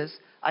Jesus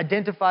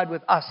identified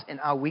with us in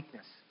our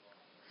weakness.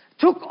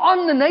 Took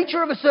on the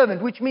nature of a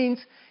servant, which means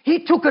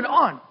he took it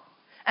on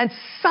and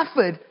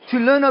suffered to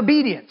learn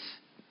obedience.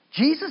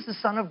 Jesus, the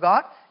Son of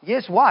God?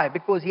 Yes, why?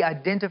 Because he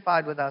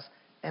identified with us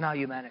in our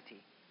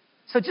humanity.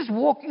 So just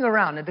walking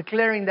around and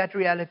declaring that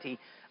reality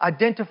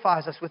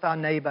identifies us with our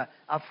neighbor,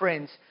 our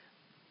friends,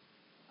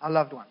 our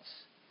loved ones.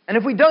 And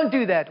if we don't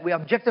do that, we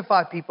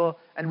objectify people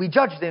and we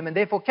judge them and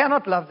therefore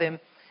cannot love them,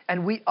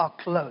 and we are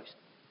closed.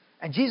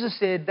 And Jesus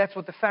said that's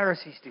what the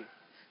Pharisees do.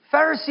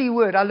 Pharisee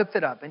word, I looked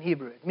it up in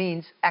Hebrew. It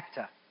means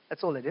actor.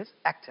 That's all it is,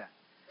 actor.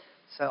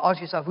 So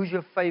ask yourself, who's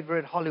your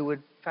favorite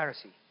Hollywood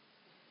Pharisee?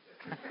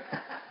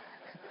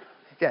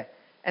 Okay.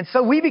 And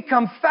so we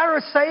become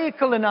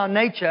Pharisaical in our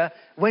nature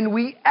when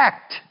we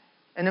act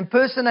and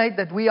impersonate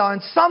that we are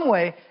in some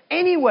way,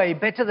 any way,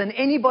 better than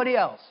anybody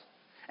else.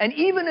 And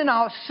even in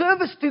our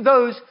service to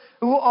those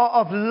who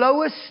are of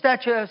lower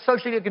stature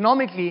socially,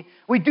 economically,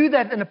 we do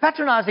that in a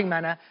patronizing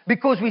manner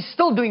because we're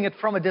still doing it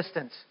from a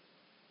distance.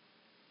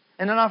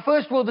 And in our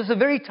first world, this is a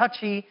very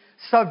touchy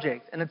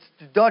subject, and it's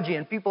dodgy,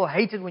 and people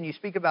hate it when you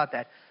speak about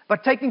that.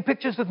 But taking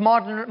pictures with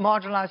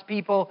marginalized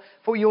people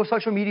for your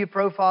social media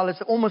profile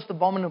is almost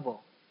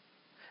abominable.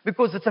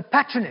 Because it's a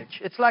patronage.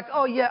 It's like,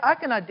 oh yeah, I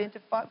can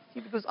identify with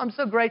you because I'm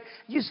so great.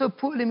 You're so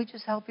poor, let me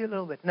just help you a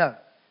little bit. No,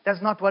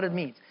 that's not what it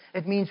means.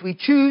 It means we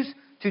choose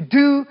to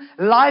do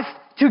life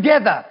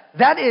together.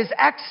 That is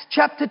Acts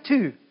chapter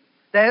 2.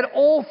 They had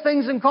all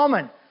things in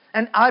common.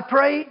 And I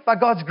pray by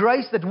God's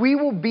grace that we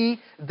will be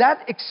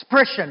that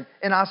expression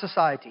in our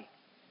society.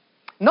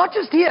 Not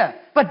just here,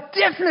 but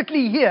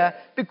definitely here,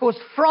 because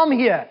from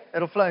here,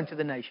 it'll flow into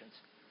the nations.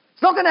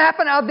 It's not going to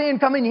happen out there and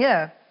come in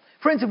here.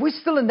 Friends, if we're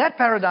still in that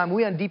paradigm,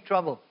 we're in deep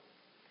trouble.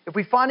 If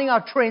we're finding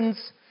our trends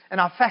and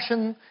our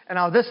fashion and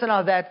our this and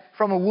our that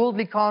from a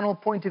worldly, carnal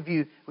point of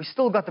view, we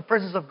still got the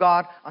presence of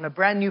God on a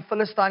brand new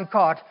Philistine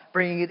cart,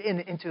 bringing it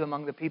into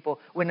among the people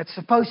when it's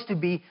supposed to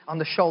be on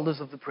the shoulders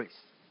of the priests.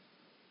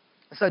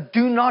 So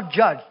do not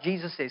judge,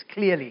 Jesus says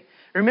clearly.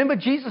 Remember,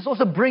 Jesus is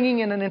also bringing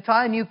in an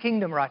entire new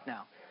kingdom right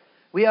now.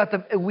 We are at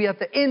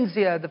the ends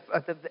here,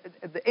 at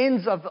the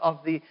ends of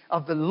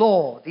the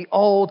law, the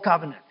old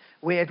covenant,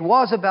 where it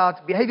was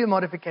about behavior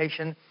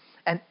modification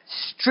and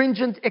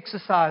stringent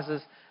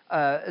exercises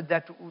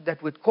that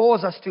would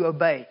cause us to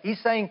obey. He's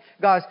saying,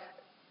 guys,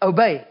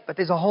 obey, but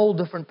there's a whole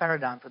different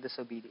paradigm for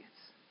disobedience.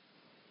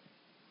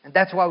 And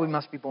that's why we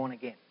must be born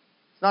again.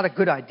 It's not a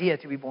good idea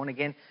to be born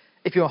again.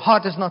 If your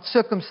heart is not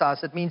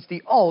circumcised, it means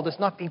the old has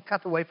not been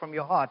cut away from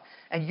your heart.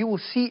 And you will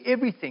see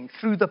everything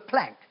through the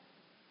plank.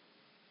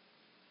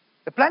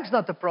 The plank's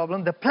not the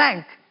problem. The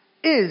plank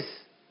is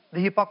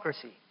the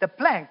hypocrisy. The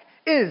plank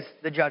is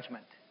the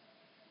judgment.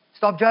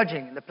 Stop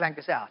judging and the plank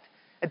is out.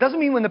 It doesn't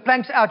mean when the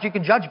plank's out you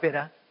can judge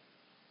better.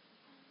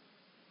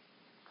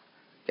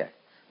 Okay.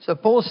 So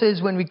Paul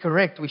says when we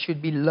correct, we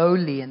should be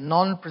lowly and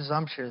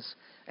non-presumptuous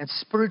and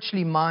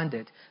spiritually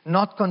minded,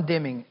 not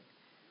condemning,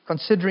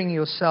 considering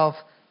yourself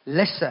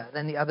lesser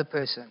than the other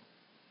person.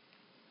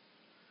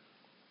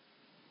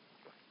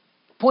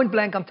 Point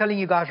blank, I'm telling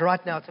you guys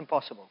right now, it's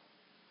impossible.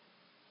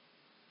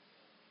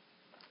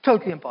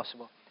 Totally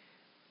impossible.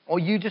 Or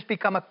you just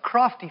become a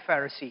crafty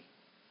Pharisee.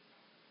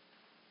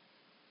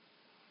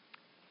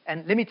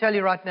 And let me tell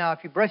you right now, if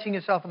you're bracing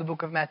yourself in the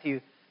book of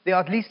Matthew, there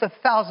are at least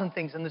 1,000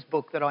 things in this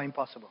book that are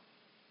impossible.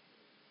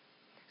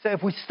 So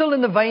if we're still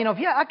in the vein of,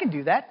 yeah, I can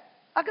do that.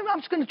 I'm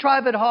just going to try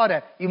a bit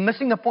harder. You're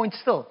missing the point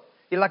still.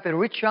 You're like the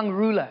rich young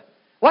ruler.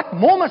 What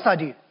more must I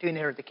do to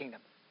inherit the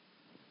kingdom?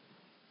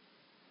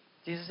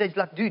 Jesus says,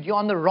 like, dude, you're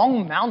on the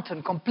wrong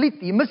mountain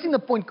completely. You're missing the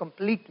point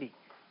completely.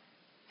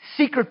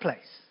 Secret place.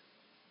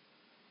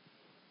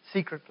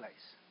 Secret place.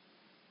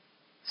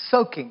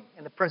 Soaking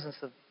in the presence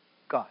of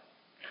God.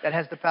 That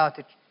has the power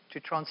to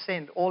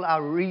transcend all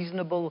our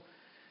reasonable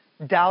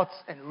doubts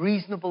and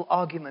reasonable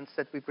arguments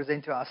that we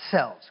present to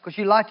ourselves. Because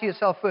you lie to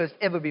yourself first,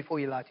 ever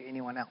before you lie to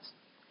anyone else.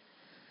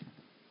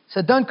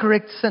 So don't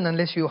correct sin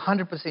unless you're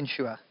 100%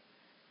 sure.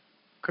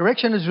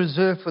 Correction is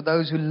reserved for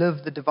those who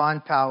live the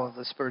divine power of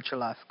the spiritual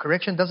life.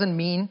 Correction doesn't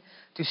mean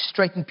to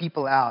straighten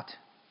people out.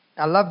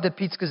 I love that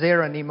Pete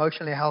Scazzera and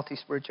emotionally healthy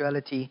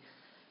spirituality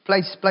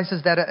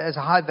places that as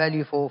a high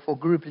value for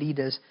group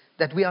leaders,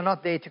 that we are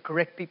not there to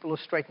correct people or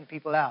straighten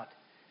people out.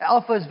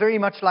 Alpha is very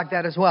much like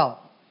that as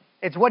well.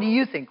 It's what do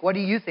you think? What do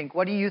you think?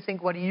 What do you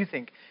think? What do you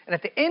think? And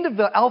at the end of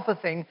the alpha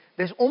thing,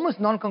 there's almost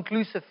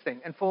non-conclusive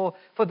thing. And for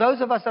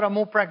those of us that are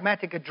more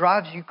pragmatic, it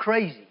drives you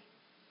crazy.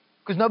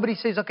 Because nobody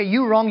says, okay,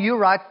 you're wrong, you're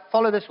right,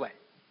 follow this way.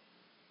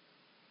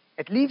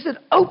 It leaves it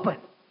open.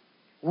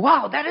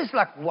 Wow, that is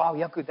like, wow,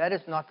 Jaco, that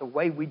is not the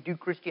way we do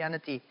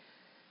Christianity.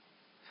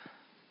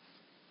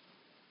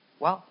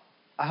 Well,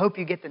 I hope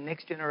you get the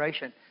next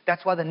generation.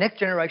 That's why the next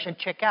generation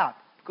check out.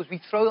 Because we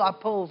throw our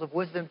pearls of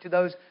wisdom to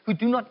those who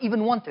do not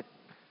even want it.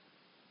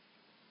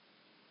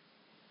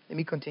 Let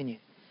me continue.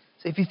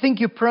 So if you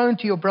think you're prone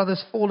to your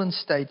brother's fallen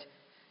state,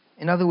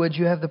 in other words,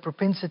 you have the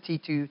propensity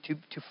to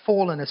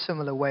fall in a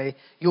similar way,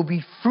 you'll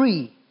be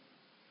free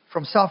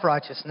from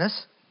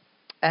self-righteousness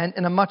and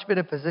in a much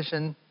better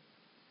position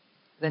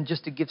than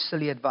just to give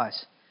silly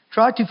advice.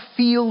 Try to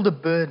feel the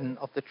burden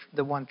of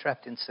the one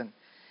trapped in sin.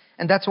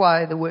 And that's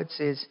why the word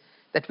says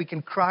that we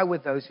can cry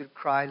with those who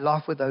cry,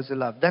 laugh with those who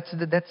love. That's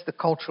the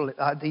cultural,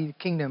 the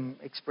kingdom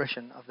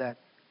expression of that.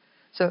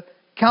 So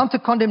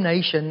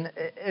counter-condemnation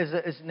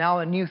is now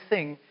a new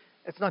thing.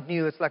 It's not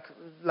new. It's like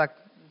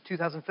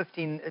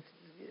 2015.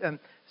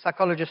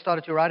 Psychologists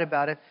started to write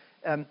about it.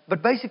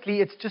 But basically,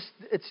 it's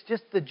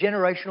just the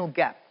generational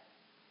gap.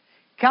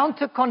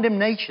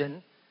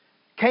 Counter-condemnation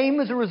came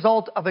as a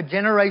result of a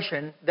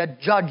generation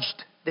that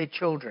judged their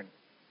children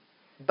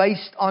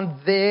based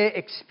on their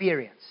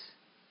experience.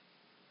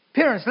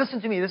 Parents,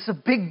 listen to me. This is a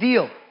big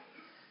deal.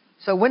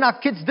 So when our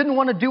kids didn't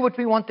want to do what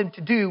we want them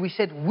to do, we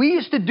said, we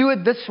used to do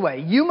it this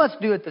way. You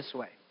must do it this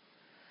way.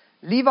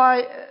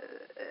 Levi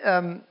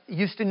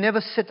used to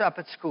never sit up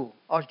at school.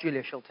 Ask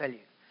Julia, she'll tell you.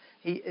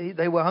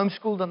 They were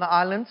homeschooled on the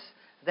islands.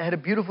 They had a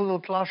beautiful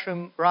little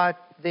classroom right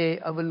there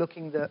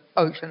overlooking the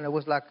ocean. It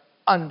was like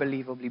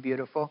unbelievably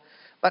beautiful.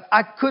 But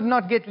I could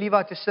not get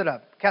Levi to sit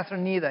up.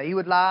 Catherine neither. He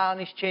would lie on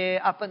his chair,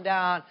 up and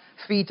down,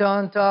 feet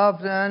on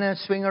top, and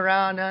swing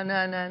around,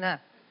 And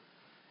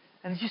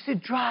it just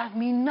would drive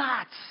me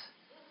nuts.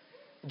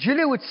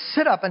 Julia would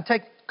sit up and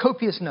take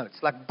copious notes,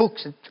 like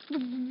books,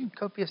 and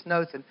copious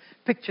notes, and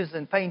pictures,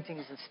 and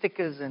paintings, and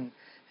stickers. And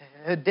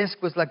her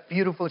desk was like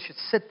beautiful. She'd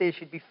sit there.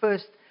 She'd be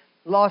first,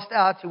 last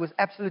out. She was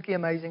absolutely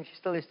amazing. She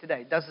still is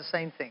today. Does the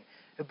same thing.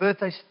 Her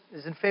birthday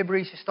is in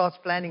February. She starts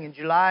planning in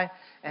July.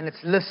 And it's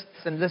lists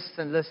and lists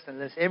and lists and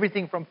lists.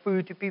 Everything from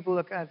food to people.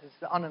 Look at this,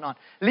 on and on.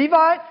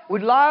 Levi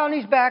would lie on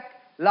his back,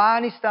 lie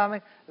on his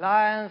stomach,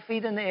 lie on his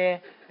feet in the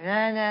air.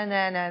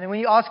 And when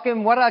you ask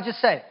him, what did I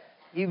just say?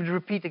 He would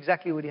repeat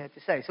exactly what he had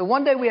to say. So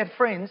one day we had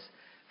friends,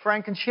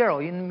 Frank and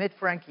Cheryl. You met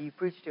Frankie. You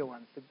preached here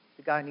once, the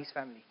guy and his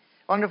family.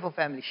 Wonderful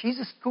family. She's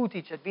a school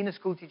teacher, had been a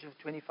school teacher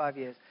for 25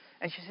 years.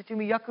 And she said to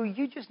me, Jaco,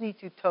 you just need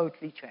to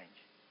totally change.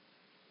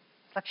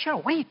 It's like,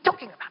 Cheryl, what are you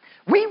talking about?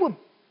 We were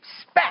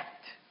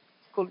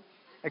spanked.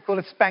 They call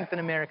it spanked in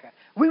America.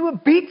 We were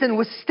beaten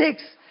with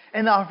sticks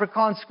in the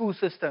Afrikaans school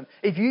system.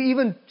 If you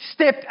even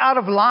stepped out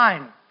of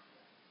line.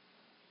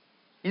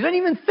 You don't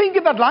even think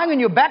about lying on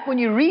your back when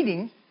you're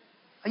reading.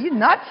 Are you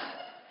nuts?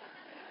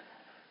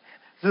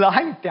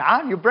 Lying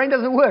down, your brain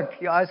doesn't work.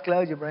 Your eyes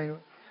closed, your brain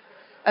works.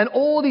 And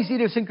all these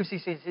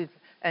idiosyncrasies.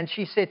 And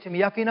she said to me,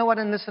 Jaco, you know what,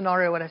 in this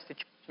scenario, what has to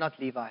change? Not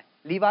Levi.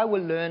 Levi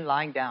will learn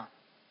lying down.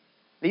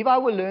 Levi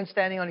will learn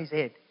standing on his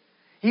head.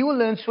 He will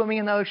learn swimming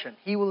in the ocean.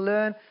 He will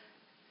learn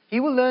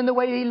the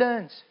way he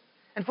learns.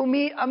 And for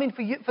me, I mean,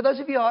 for those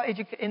of you who are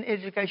in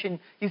education,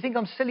 you think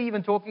I'm silly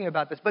even talking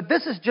about this. But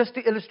this is just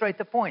to illustrate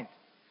the point.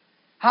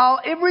 How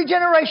every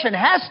generation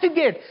has to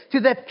get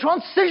to that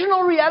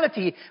transitional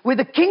reality where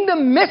the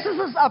kingdom messes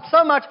us up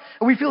so much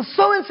and we feel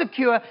so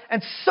insecure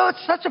and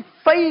such a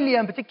failure,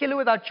 in particular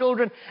with our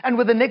children and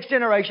with the next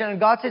generation. And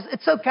God says,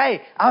 it's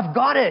okay. I've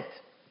got it.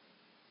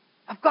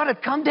 I've got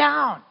it. Come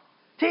down.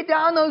 Tear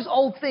down those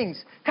old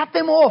things. Cut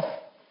them off.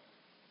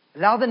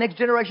 Allow the next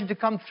generation to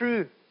come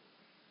through.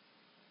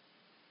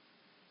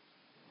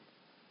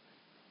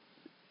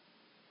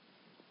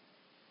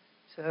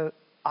 So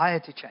I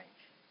had to change.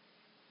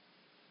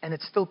 And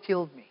it still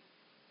killed me.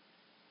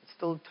 It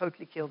still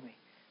totally killed me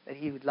that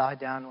he would lie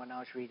down when I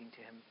was reading to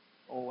him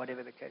or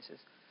whatever the case is.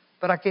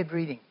 But I kept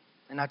reading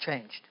and I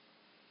changed.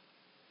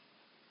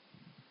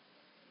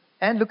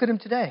 And look at him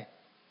today.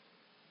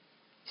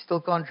 He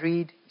still can't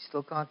read. He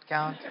still can't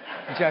count.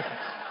 I'm joking.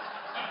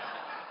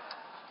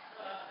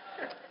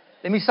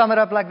 Let me sum it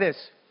up like this.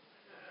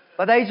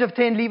 By the age of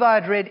 10,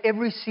 Levi had read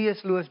every C.S.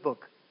 Lewis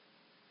book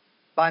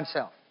by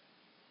himself.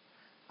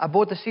 I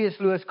bought the C.S.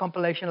 Lewis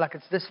compilation like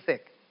it's this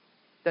thick.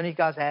 Don't know if you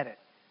guys had it.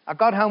 I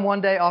got home one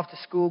day after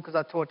school because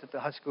I taught at the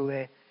high school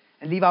there.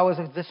 And Levi was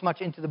this much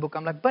into the book.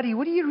 I'm like, buddy,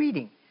 what are you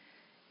reading?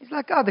 He's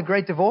like, The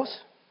Great Divorce.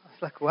 I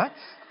was like, what?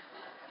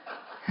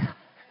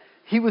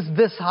 He was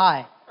this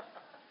high.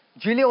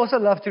 Julia also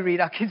loved to read.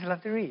 Our kids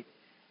love to read.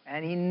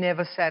 And he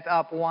never sat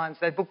up once.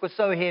 That book was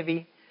so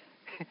heavy.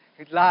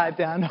 He'd lie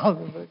down all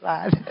the book.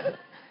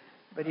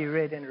 But he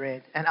read and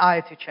read. And I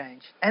had to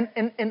change. And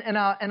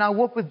I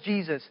walk with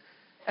Jesus.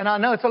 And I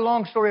know it's a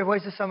long story. I've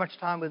wasted so much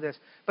time with this.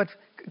 But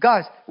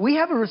guys, we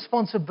have a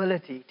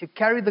responsibility to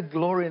carry the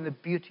glory and the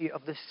beauty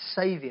of this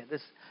Savior,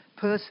 this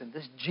person,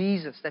 this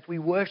Jesus that we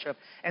worship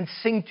and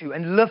sing to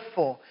and live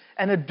for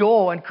and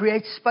adore and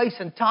create space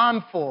and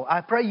time for.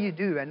 I pray you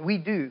do, and we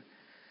do.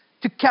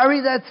 To carry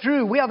that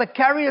through. We are the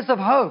carriers of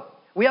hope.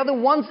 We are the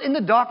ones in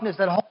the darkness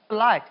that hold the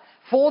light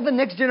for the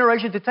next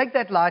generation to take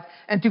that light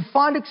and to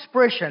find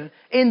expression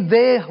in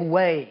their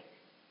way.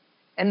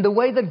 And the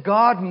way that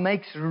God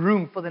makes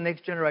room for the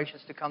next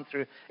generations to come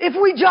through. If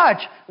we judge,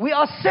 we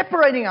are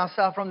separating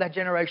ourselves from that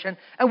generation.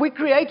 And we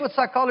create what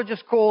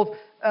psychologists call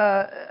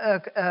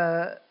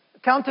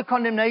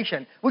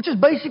counter-condemnation, which is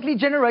basically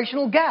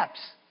generational gaps.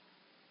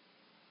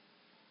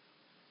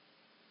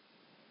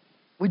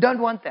 We don't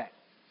want that.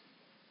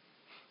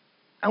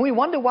 And we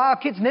wonder why our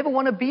kids never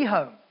want to be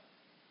home.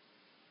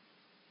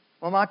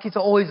 Well, my kids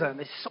are always home.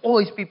 There's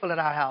always people at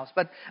our house.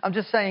 But I'm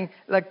just saying,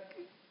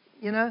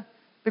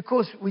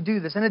 because we do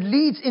this. And it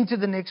leads into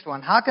the next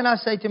one. How can I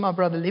say to my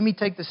brother, let me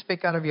take the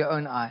speck out of your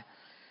own eye?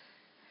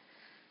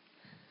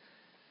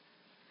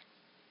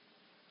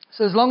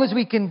 So as long as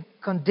we can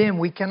condemn,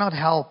 we cannot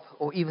help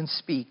or even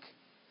speak.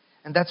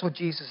 And that's what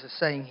Jesus is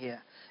saying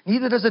here.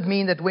 Neither does it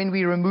mean that when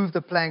we remove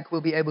the plank,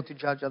 we'll be able to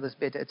judge others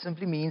better. It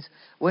simply means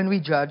when we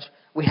judge,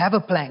 we have a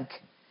plank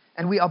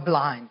and we are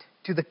blind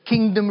to the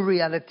kingdom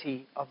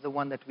reality of the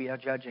one that we are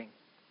judging.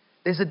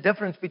 There's a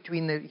difference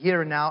between the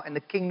here and now and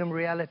the kingdom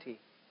reality.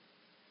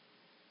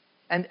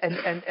 And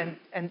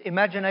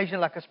imagination,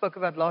 like I spoke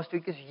about last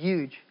week, is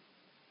huge.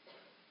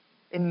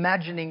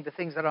 Imagining the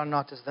things that are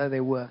not as though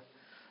they were.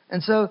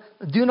 And so,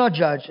 do not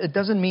judge. It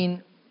doesn't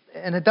mean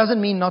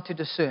not to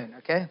discern,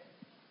 okay?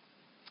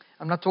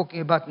 I'm not talking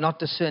about not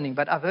discerning,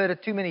 but I've heard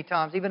it too many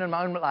times, even in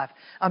my own life.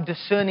 I'm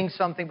discerning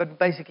something, but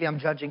basically I'm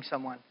judging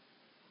someone.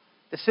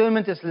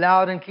 Discernment is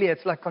loud and clear.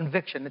 It's like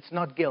conviction. It's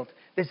not guilt.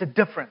 There's a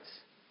difference.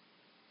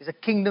 There's a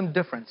kingdom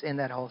difference in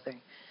that whole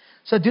thing.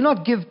 So do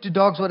not give to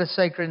dogs what is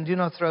sacred, and do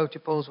not throw to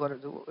pearls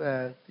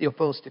your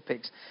pearls to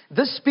pigs.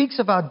 This speaks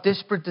of our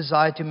desperate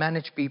desire to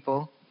manage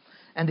people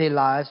and their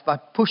lives by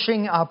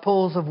pushing our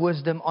pearls of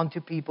wisdom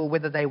onto people,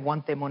 whether they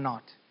want them or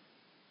not.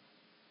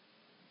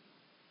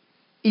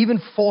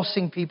 Even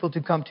forcing people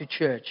to come to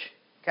church.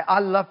 Okay, I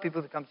love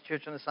people to come to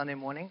church on a Sunday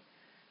morning.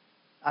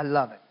 I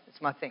love it.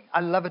 It's my thing.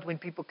 I love it when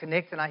people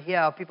connect and I hear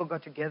how people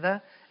got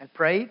together and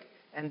prayed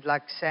and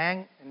like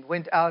sang and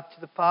went out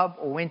to the pub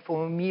or went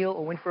for a meal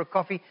or went for a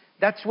coffee.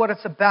 That's what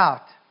it's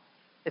about.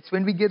 It's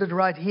when we get it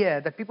right here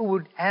that people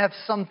would have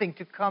something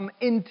to come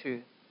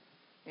into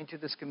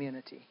this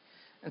community.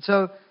 And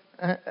so,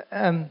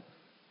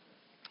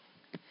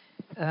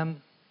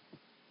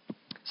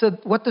 so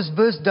what this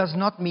verse does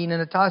not mean,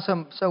 and it ties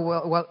so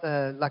well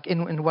like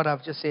in what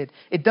I've just said,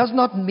 it does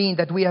not mean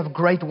that we have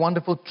great,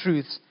 wonderful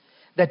truths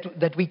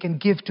that we can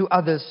give to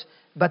others,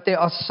 but there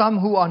are some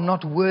who are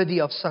not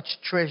worthy of such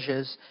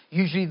treasures,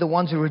 usually the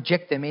ones who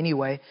reject them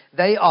anyway.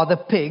 They are the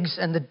pigs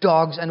and the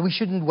dogs, and we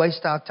shouldn't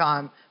waste our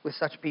time with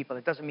such people.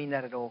 It doesn't mean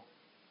that at all.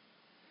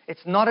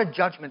 It's not a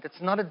judgment.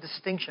 It's not a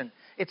distinction.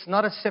 It's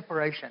not a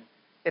separation.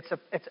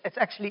 It's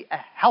actually a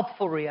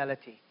helpful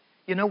reality.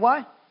 You know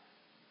why?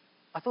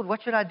 I thought,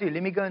 what should I do?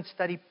 Let me go and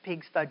study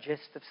pigs'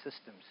 digestive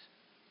systems.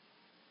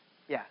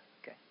 Yeah,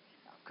 okay.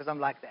 Because I'm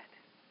like that.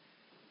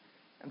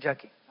 I'm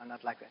joking. I'm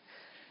not like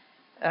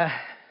that.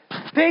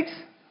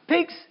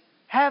 Pigs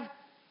have,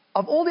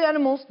 of all the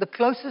animals, the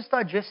closest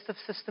digestive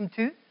system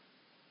to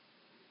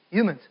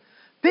humans.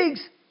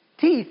 Pigs'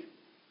 teeth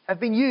have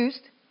been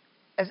used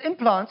as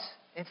implants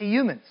into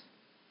humans.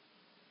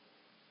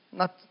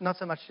 Not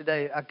so much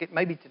today.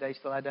 Maybe today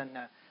still, I don't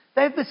know.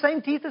 They have the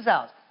same teeth as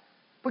ours.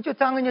 Put your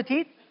tongue in your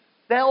teeth.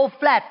 They're all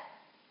flat.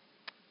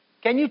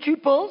 Can you chew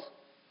pearls?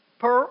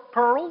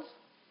 Pearls?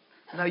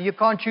 No, you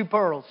can't chew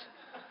pearls.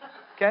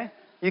 Okay?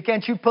 You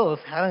can chew pearls.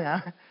 I don't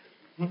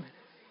know.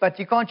 But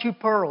you can't chew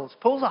pearls.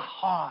 Pearls are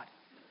hard.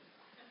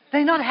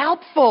 They're not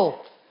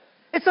helpful.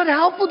 It's not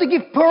helpful to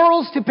give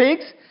pearls to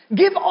pigs.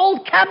 Give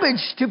old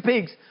cabbage to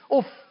pigs.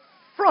 Or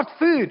frot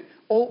food.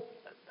 Or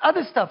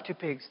other stuff to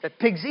pigs that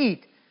pigs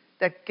eat.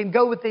 That can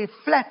go with their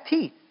flat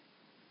teeth.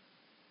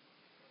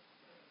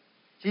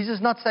 Jesus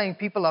is not saying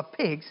people are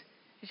pigs.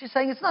 He's just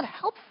saying it's not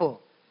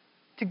helpful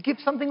to give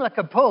something like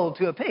a pearl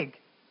to a pig.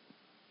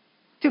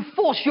 To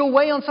force your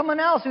way on someone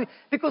else.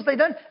 Because they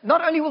don't,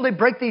 not only will they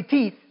break their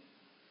teeth,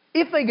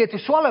 if they get to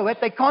swallow it,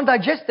 they can't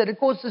digest it. It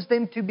causes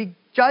them to be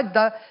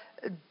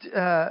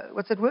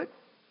what's that word?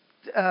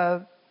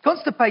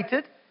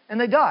 Constipated, and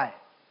they die.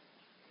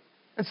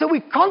 And so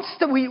we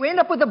end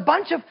up with a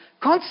bunch of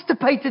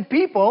constipated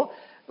people.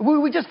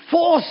 We just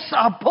force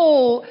our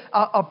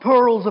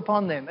pearls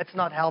upon them. It's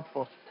not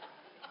helpful.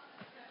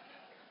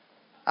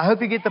 I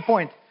hope you get the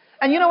point.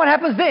 And you know what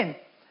happens then?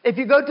 If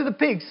you go to the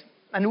pigs,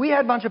 and we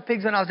had a bunch of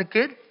pigs when I was a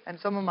kid, and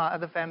some of my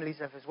other families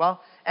have as well.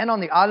 And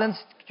on the islands,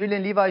 Julie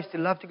and Levi used to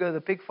love to go to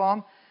the pig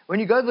farm. When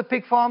you go to the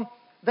pig farm,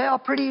 they are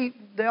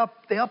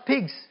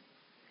pigs.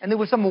 And there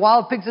were some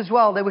wild pigs as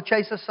well. They would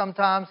chase us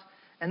sometimes,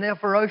 and they're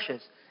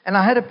ferocious. And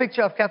I had a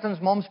picture of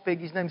Catherine's mom's pig.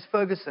 His name's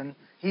Ferguson.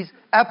 He's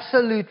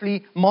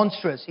absolutely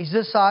monstrous. He's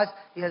this size.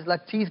 He has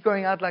like teeth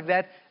growing out like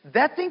that.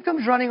 That thing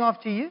comes running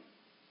after you.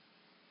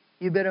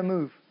 You better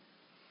move.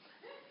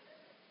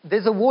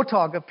 There's a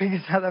warthog, a pig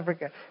in South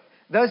Africa.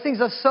 Those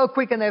things are so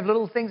quick, and they have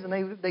little things,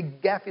 and they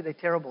gaff you. They're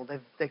terrible.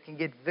 They can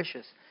get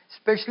vicious,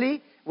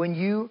 especially when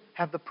you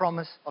have the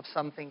promise of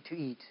something to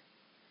eat.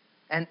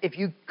 And if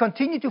you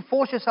continue to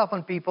force yourself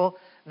on people,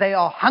 they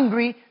are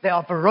hungry, they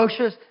are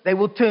ferocious, they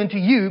will turn to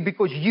you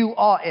because you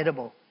are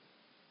edible.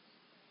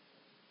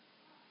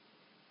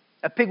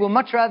 A pig will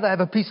much rather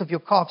have a piece of your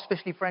calf,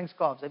 especially Frank's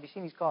calves. Have you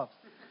seen his calves?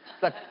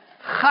 It's like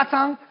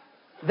chatang,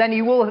 than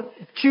he will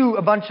chew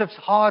a bunch of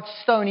hard,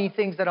 stony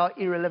things that are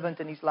irrelevant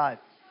in his life.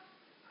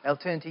 They'll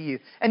turn to you.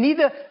 And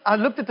I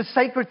looked at the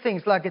sacred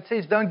things, like it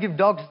says, don't give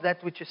dogs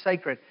that which is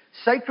sacred.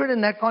 Sacred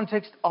in that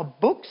context are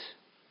books,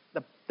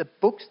 the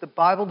books, the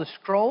Bible, the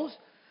scrolls,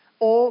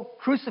 or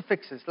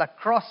crucifixes, like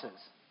crosses.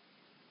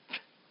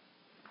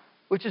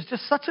 Which is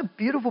just such a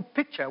beautiful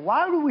picture.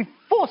 Why do we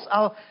force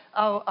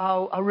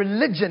our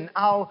religion,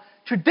 our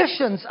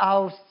traditions,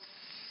 our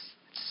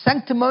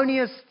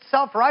sanctimonious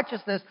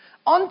self-righteousness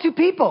onto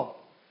people?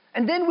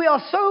 And then we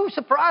are so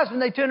surprised when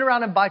they turn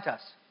around and bite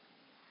us.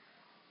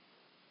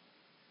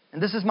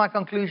 And this is my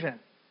conclusion.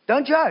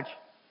 Don't judge.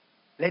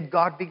 Let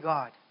God be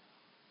God.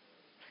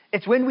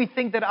 It's when we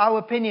think that our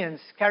opinions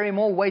carry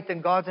more weight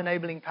than God's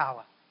enabling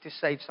power to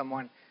save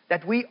someone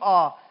that we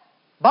are,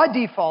 by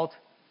default,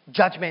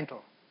 judgmental.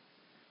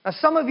 Now,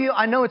 some of you,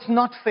 I know it's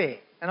not fair,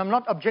 and I'm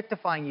not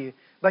objectifying you,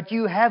 but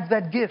you have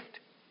that gift.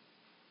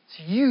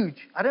 It's huge.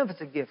 I don't know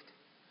if it's a gift.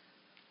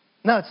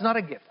 No, it's not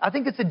a gift. I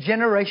think it's a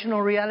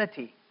generational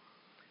reality.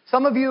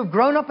 Some of you have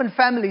grown up in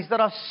families that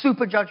are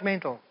super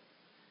judgmental.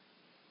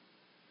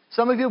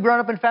 Some of you have grown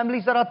up in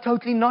families that are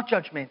totally not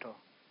judgmental.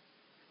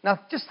 Now,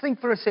 just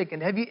think for a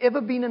second. Have you ever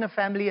been in a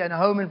family and a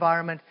home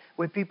environment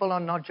where people are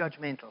not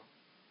judgmental?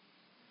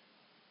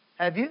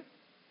 Have you?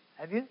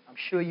 Have you? I'm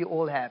sure you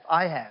all have.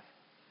 I have.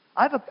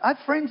 I have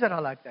friends that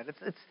are like that.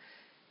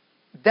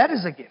 That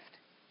is a gift.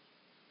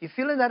 You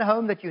feel in that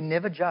home that you're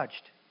never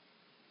judged.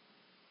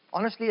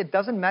 Honestly, it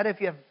doesn't matter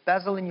if you have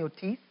basil in your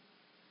teeth,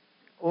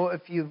 or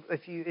if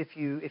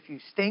you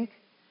stink,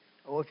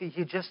 or if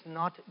you're just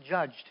not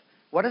judged.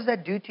 What does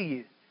that do to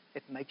you?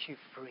 It makes you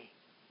free.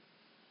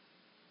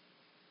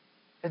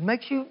 It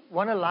makes you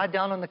want to lie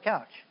down on the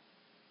couch.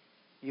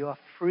 You are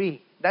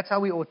free. That's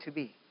how we ought to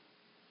be.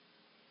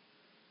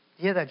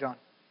 You hear that, John?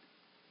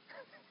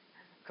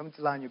 Come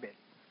to lie on your bed.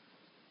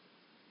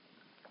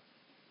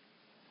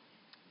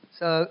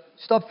 So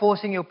stop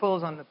forcing your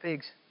pearls on the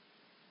pigs.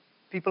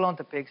 People aren't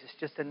the pigs. It's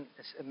just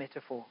a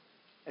metaphor.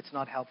 It's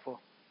not helpful.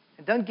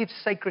 And don't give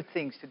sacred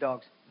things to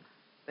dogs.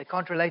 They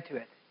can't relate to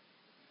it.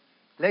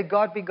 Let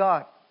God be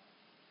God.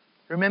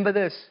 Remember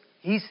this.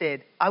 He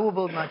said, I will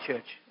build my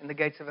church, and the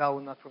gates of hell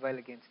will not prevail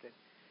against it.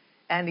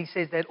 And he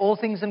says that all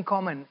things in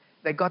common,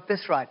 they got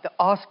this right. The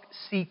ask,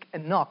 seek,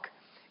 and knock.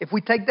 If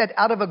we take that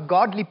out of a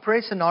godly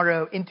prayer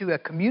scenario into a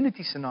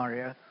community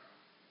scenario,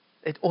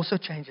 it also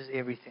changes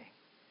everything.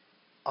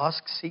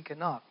 Ask, seek, and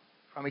knock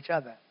from each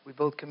other. We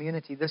build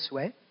community this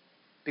way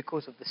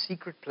because of the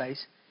secret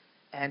place.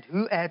 And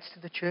who adds to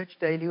the church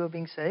daily who are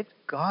being saved?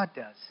 God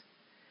does.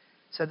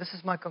 So this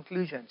is my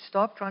conclusion.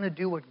 Stop trying to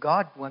do what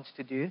God wants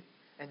to do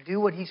and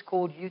do what He's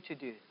called you to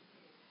do.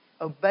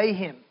 Obey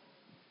Him.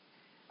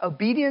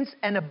 Obedience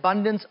and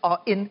abundance are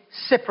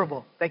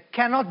inseparable. They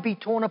cannot be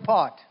torn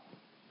apart.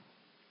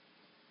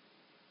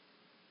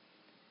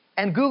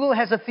 And Google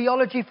has a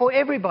theology for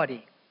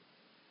everybody.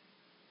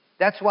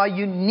 That's why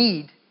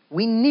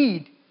we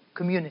need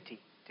community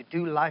to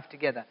do life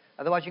together.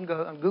 Otherwise, you can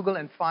go on Google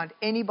and find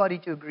anybody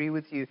to agree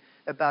with you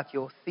about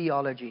your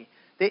theology.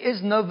 There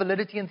is no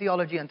validity in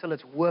theology until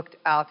it's worked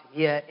out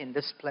here in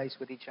this place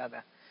with each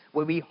other,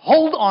 where we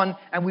hold on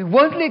and we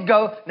won't let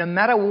go no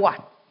matter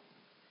what.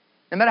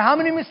 No matter how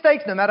many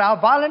mistakes, no matter how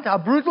violent, how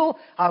brutal,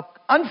 how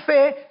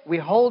unfair, we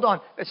hold on.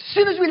 As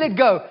soon as we let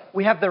go,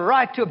 we have the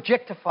right to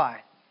objectify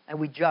and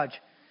we judge.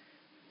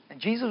 And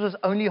Jesus was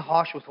only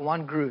harsh with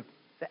one group,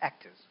 the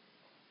actors,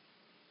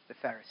 the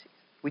Pharisees.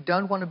 We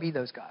don't want to be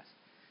those guys.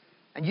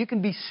 And you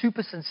can be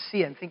super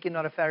sincere and think you're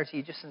not a Pharisee,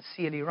 you're just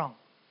sincerely wrong.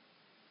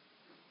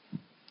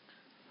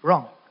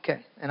 Wrong.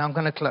 Okay, and I'm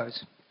going to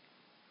close.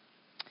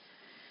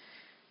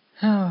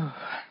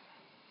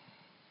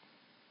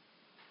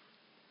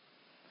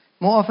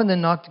 More often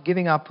than not,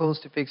 giving our pearls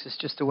to pigs is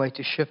just a way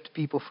to shift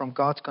people from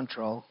God's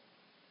control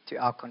to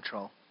our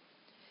control.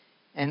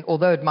 And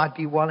although it might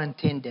be well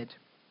intended,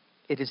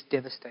 it is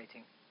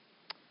devastating.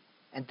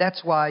 And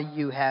that's why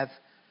you have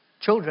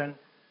children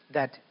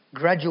that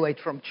graduate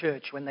from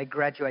church when they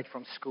graduate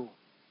from school.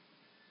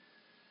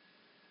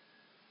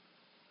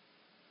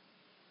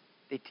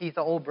 Their teeth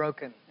are all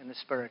broken in the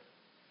spirit.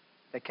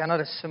 They cannot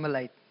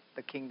assimilate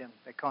the kingdom.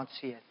 They can't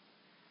see it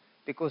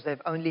because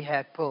they've only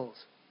had pearls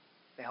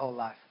their whole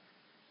life.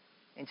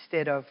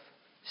 Instead of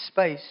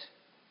space,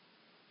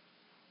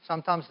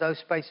 sometimes those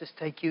spaces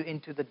take you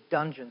into the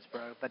dungeons,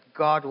 bro, but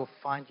God will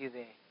find you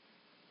there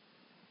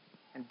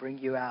and bring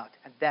you out.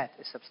 And that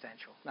is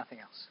substantial, nothing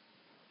else.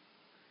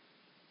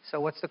 So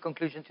what's the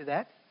conclusion to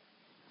that?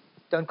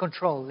 Don't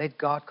control, let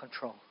God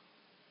control.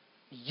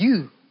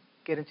 You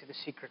get into the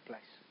secret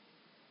place.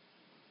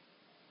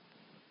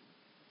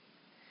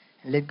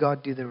 And let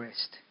God do the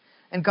rest.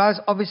 And guys,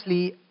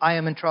 obviously, I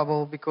am in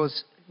trouble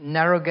because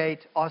narrow gate,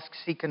 ask,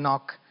 seek, and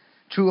knock,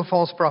 true or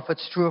false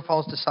prophets, true or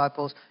false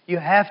disciples. You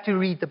have to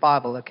read the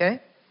Bible,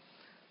 okay?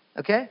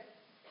 Okay?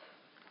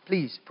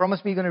 Please,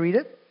 promise me you're going to read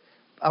it.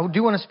 I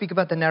do want to speak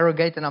about the narrow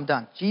gate and I'm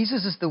done.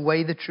 Jesus is the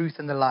way, the truth,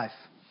 and the life.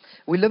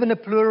 We live in a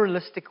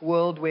pluralistic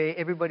world where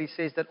everybody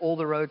says that all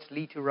the roads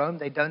lead to Rome.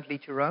 They don't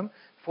lead to Rome.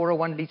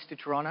 401 leads to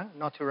Toronto,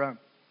 not to Rome.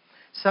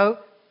 So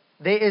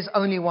there is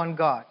only one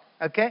God,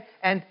 okay?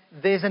 And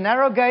there's a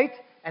narrow gate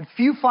and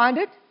few find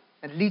it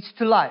and it leads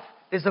to life.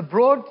 There's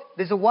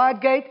a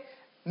wide gate,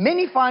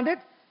 many find it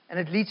and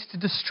it leads to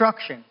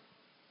destruction.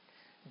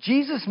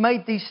 Jesus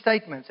made these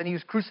statements and He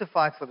was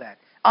crucified for that.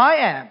 I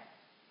am,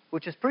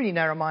 which is pretty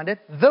narrow-minded,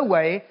 the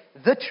way,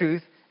 the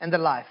truth, and the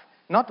life.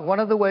 Not one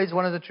of the ways,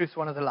 one of the truths,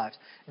 one of the lives.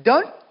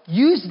 Don't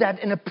use that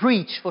in a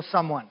preach for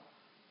someone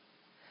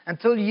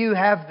until you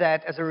have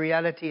that as a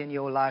reality in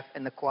your life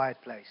in the quiet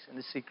place, in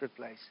the secret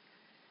place.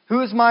 Who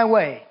is my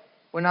way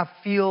when I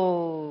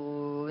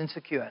feel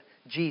insecure?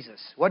 Jesus.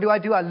 What do?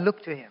 I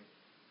look to Him.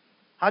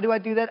 How do I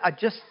do that? I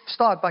just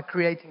start by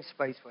creating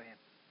space for Him.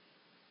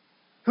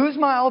 Who's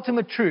my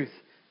ultimate truth?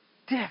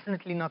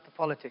 Definitely not the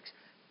politics.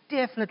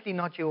 Definitely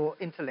not your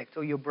intellect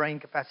or your brain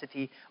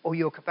capacity or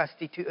your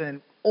capacity to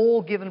earn.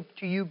 All given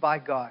to you by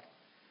God.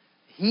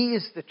 He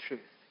is the truth.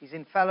 He's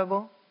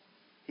infallible.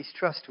 He's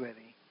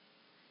trustworthy.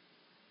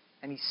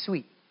 And He's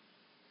sweet.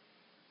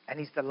 And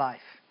He's the life.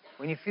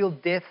 When you feel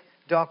death,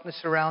 darkness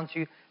surrounds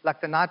you,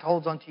 like the night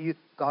holds on to you,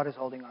 God is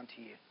holding on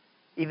to you.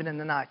 Even in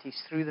the night,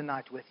 He's through the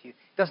night with you.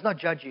 He does not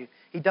judge you.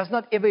 He does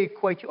not ever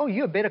equate you. Oh,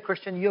 you're a better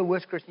Christian. You're a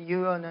worse Christian.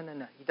 Oh,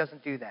 no. He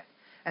doesn't do that.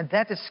 And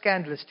that is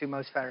scandalous to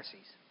most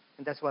Pharisees.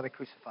 And that's why they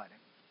crucified Him.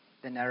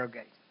 The narrow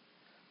gate.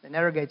 The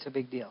narrow gate's a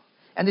big deal.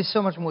 And there's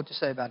so much more to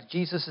say about it.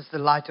 Jesus is the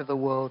light of the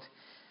world.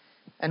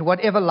 And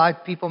whatever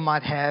light people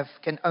might have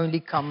can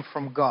only come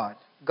from God.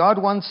 God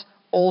wants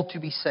all to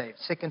be saved.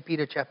 2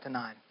 Peter chapter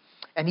 9.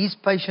 And He's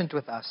patient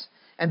with us.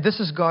 And this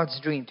is God's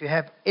dream, to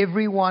have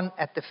everyone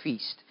at the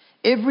feast.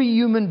 Every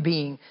human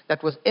being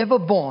that was ever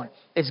born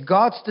is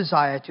God's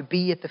desire to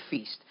be at the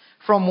feast.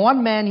 From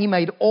one man He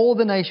made all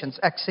the nations,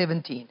 Acts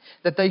 17,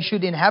 that they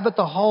should inhabit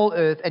the whole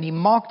earth, and He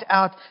marked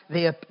out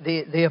their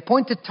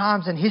appointed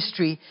times in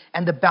history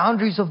and the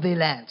boundaries of their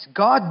lands.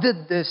 God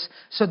did this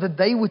so that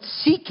they would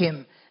seek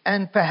Him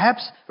and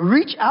perhaps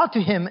reach out to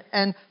Him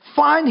and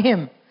find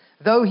Him,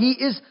 though He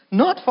is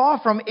not far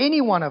from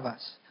any one of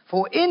us.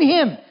 For in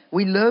Him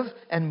we live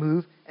and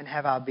move and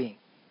have our being.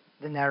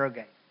 The narrow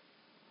gate.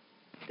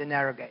 The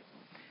narrow gate.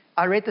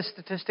 I read the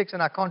statistics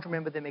and I can't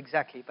remember them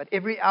exactly, but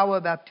every hour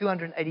about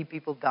 280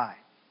 people die.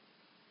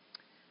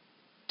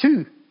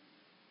 2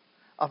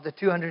 of the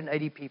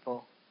 280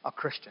 people are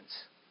Christians.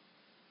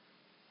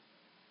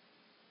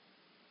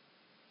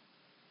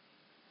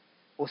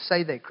 Or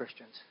say they're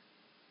Christians.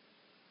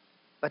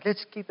 But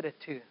let's keep it at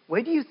 2.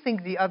 Where do you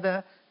think the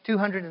other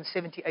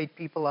 278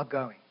 people are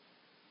going?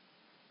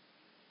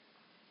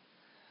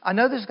 I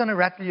know this is going to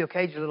rattle your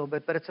cage a little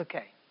bit, but it's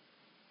okay.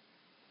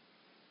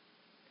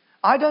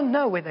 I don't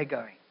know where they're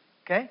going,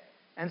 okay?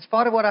 And it's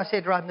part of what I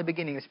said right in the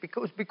beginning. It's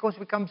because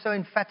we become so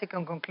emphatic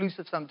and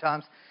conclusive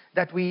sometimes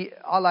that we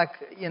are like,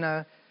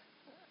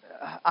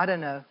 I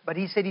don't know. But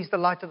He said He's the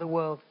light of the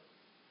world.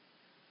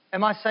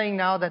 Am I saying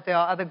now that there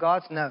are other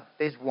gods? No,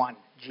 there's one,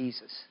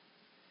 Jesus.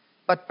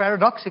 But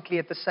paradoxically,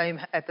 at the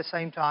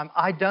same time,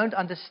 I don't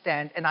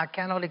understand and I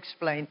cannot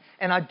explain,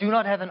 and I do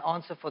not have an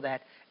answer for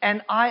that.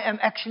 And I am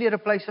actually at a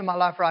place in my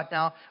life right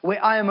now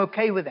where I am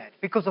okay with that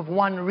because of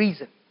one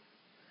reason.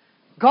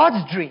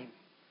 God's dream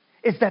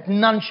is that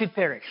none should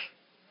perish.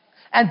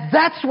 And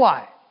that's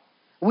why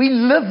we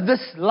live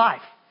this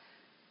life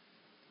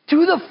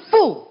to the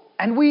full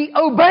and we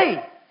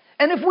obey.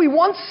 And if we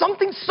want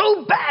something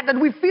so bad that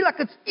we feel like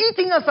it's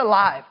eating us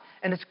alive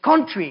and it's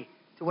contrary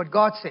to what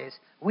God says,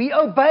 we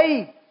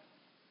obey.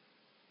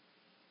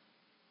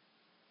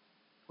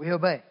 We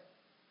obey.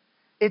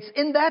 It's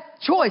in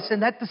that choice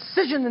and that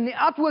decision and the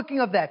outworking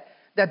of that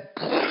the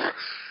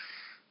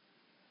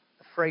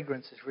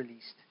fragrance is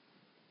released.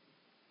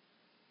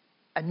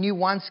 A new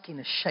wineskin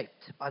is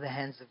shaped by the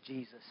hands of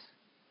Jesus.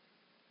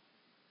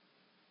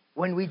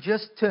 When we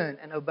just turn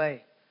and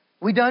obey.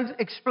 We don't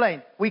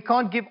explain. We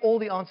can't give all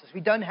the answers.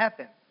 We don't have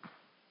them.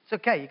 It's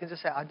okay. You can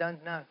just say, I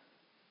don't know.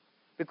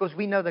 Because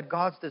we know that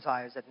God's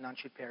desire is that none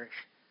should perish.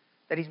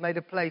 That He's made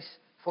a place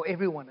for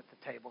everyone at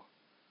the table.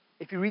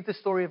 If you read the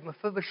story of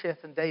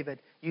Mephibosheth and David,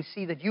 you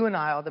see that you and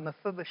I are the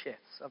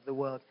Mephibosheths of the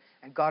world.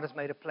 And God has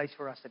made a place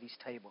for us at His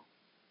table.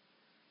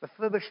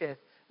 Mephibosheth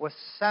was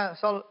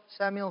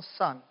Solomon's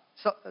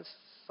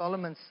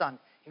son.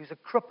 He was a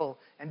cripple.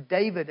 And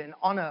David, in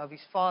honor of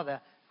his father,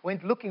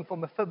 went looking for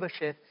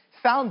Mephibosheth,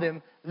 found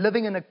him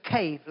living in a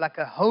cave like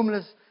a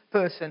homeless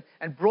person,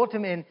 and brought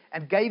him in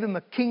and gave him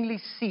a kingly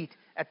seat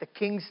at the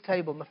king's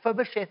table.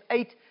 Mephibosheth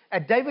ate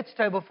at David's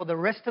table for the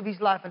rest of his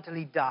life until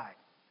he died.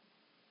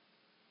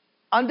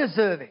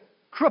 Undeserving,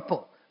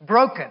 crippled,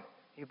 broken.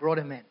 He brought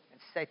him in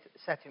and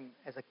sat him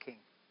as a king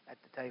at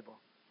the table.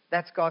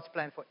 That's God's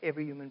plan for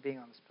every human being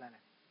on this planet.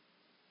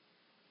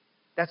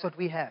 That's what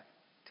we have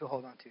to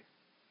hold on to.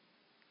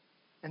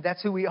 And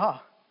that's who we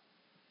are.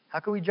 How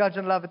can we judge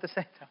and love at the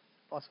same time?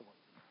 It's impossible.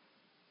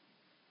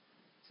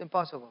 It's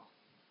impossible.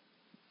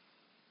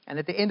 And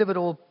at the end of it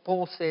all,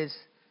 Paul says,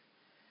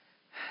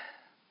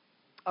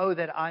 oh,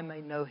 that I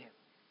may know Him.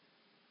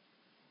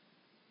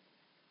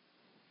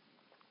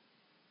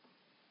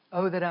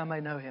 Oh, that I may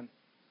know Him.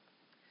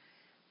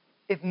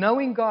 If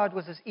knowing God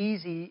was as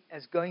easy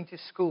as going to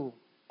school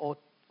or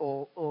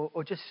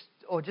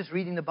just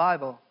reading the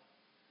Bible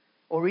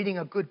or reading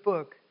a good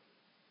book,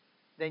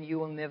 then you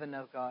will never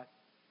know God.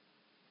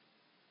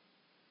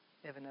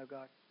 Never know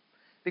God.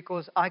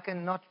 Because I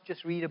cannot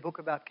just read a book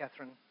about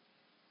Catherine.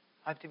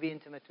 I have to be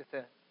intimate with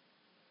her.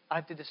 I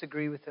have to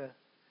disagree with her.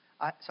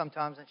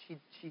 Sometimes, and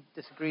she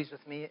disagrees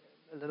with me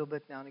a little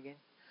bit now and again.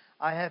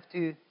 I have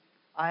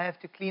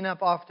to clean up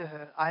after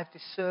her. I have to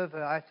serve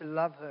her. I have to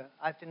love her.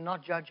 I have to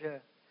not judge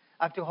her.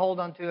 I have to hold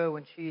on to her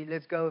when she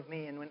lets go of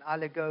me, and when I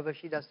let go of her,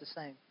 she does the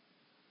same.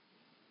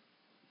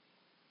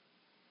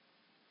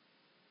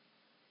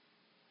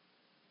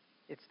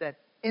 It's that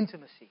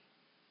intimacy.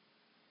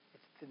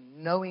 It's the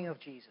knowing of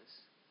Jesus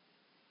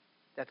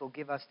that will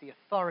give us the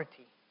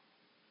authority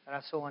that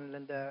I saw in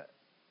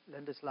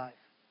Linda's life.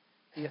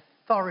 The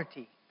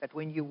authority that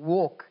when you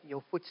walk,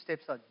 your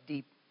footsteps are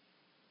deep.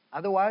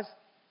 Otherwise,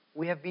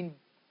 we've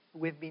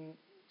been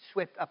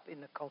swept up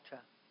in the culture.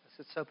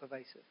 It's so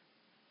pervasive.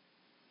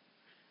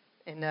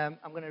 And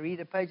I'm going to read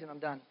a page and I'm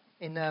done.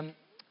 In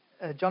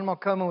John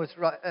Mark Comer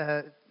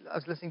I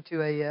was listening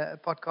to a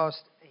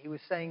podcast. he was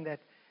saying that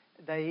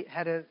they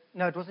had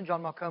no, it wasn't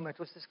John Marcoma, it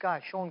was this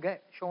guy, Sean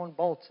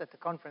Boltz at the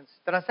conference.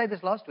 Did I say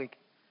this last week?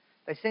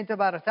 They sent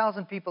about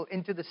 1,000 people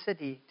into the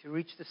city to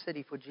reach the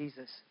city for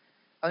Jesus.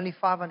 Only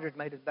 500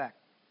 made it back.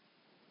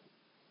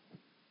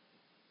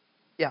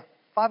 Yeah,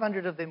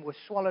 500 of them were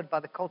swallowed by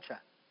the culture.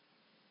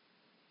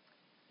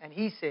 And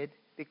he said,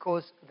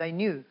 because they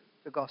knew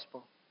the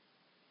gospel,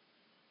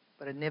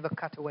 but it never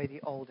cut away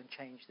the old and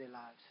changed their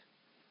lives.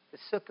 The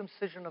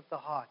circumcision of the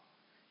heart.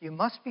 You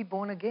must be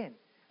born again.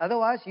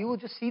 Otherwise, you will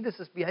just see this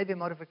as behavior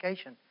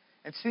modification.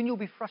 And soon you'll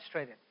be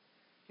frustrated.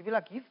 You'll be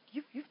like,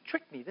 you've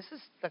tricked me. This is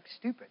like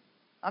stupid.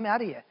 I'm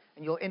out of here.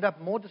 And you'll end up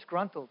more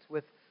disgruntled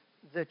with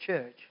the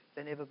church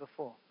than ever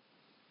before.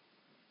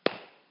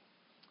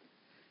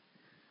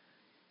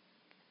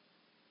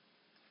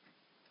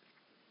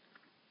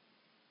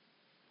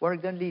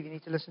 Warwick, don't leave. You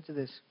need to listen to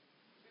this.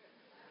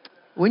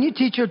 When you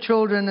teach your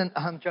children, and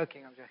I'm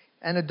joking,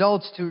 and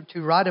adults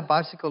to ride a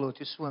bicycle or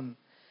to swim,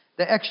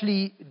 they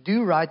actually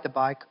do ride the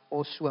bike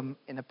or swim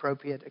in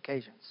appropriate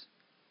occasions.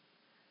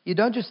 You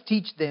don't just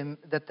teach them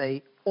that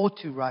they ought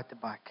to ride the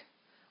bike,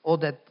 or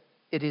that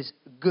it is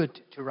good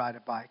to ride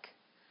a bike,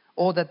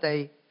 or that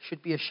they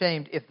should be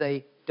ashamed if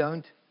they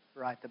don't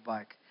ride the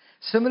bike.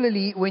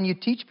 Similarly, when you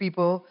teach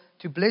people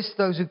to bless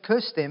those who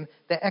curse them,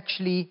 they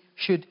actually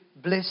should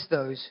bless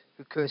those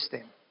who curse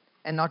them,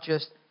 and not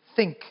just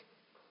think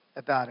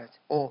about it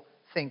or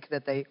think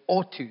that they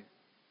ought to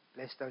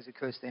bless those who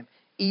curse them,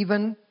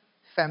 even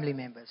family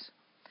members.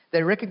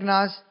 They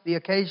recognize the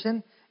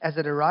occasion as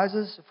it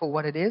arises for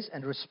what it is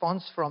and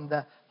responds from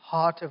the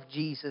heart of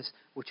Jesus,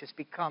 which has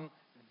become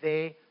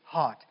their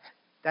heart.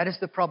 That is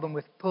the problem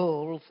with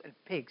pearls and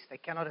pigs. They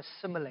cannot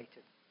assimilate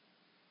it.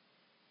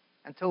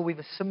 Until we've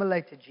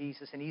assimilated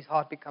Jesus and his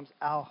heart becomes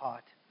our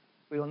heart,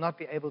 we will not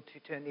be able to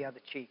turn the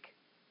other cheek.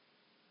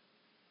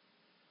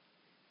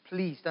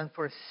 Please don't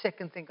for a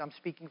second think I'm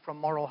speaking from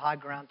moral high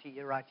ground to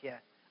you right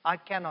here. I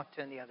cannot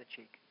turn the other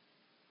cheek.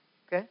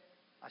 Okay?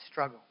 I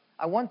struggle.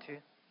 I want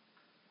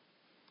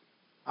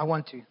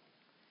to.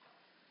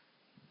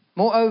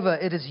 Moreover,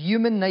 it is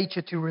human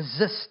nature to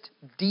resist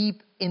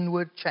deep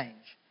inward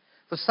change,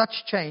 for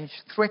such change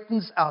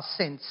threatens our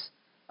sense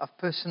of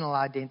personal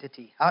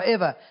identity.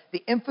 However,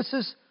 the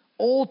emphasis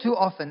all too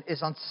often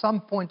is on some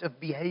point of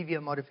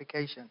behavior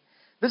modification.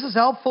 This is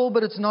helpful,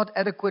 but it's not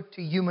adequate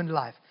to human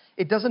life.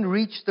 It doesn't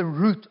reach the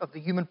root of the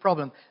human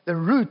problem. The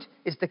root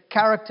is the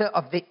character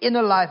of the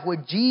inner life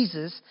where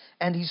Jesus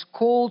and his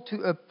call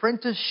to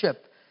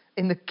apprenticeship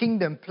in the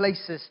kingdom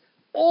places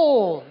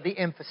all the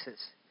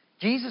emphasis.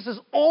 Jesus is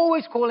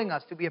always calling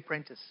us to be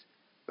apprentices.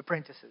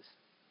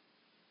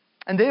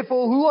 And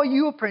therefore, who are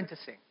you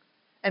apprenticing?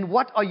 And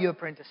what are you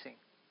apprenticing?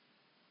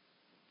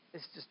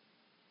 It's just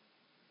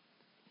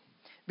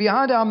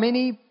behind our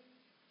many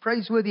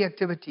praiseworthy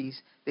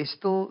activities, there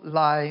still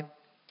lie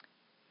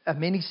a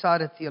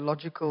many-sided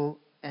theological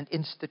and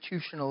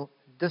institutional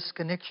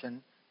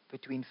disconnection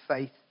between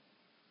faith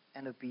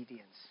and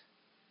obedience.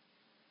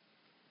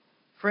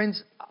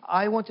 Friends,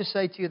 I want to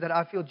say to you that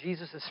I feel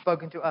Jesus has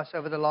spoken to us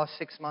over the last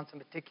 6 months in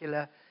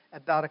particular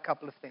about a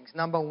couple of things.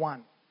 Number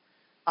one,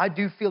 I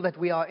do feel that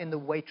we are in the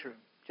weight room.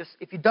 Just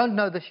if you don't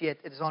know this yet,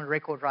 it is on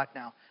record right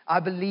now. I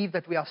believe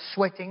that we are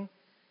sweating.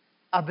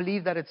 I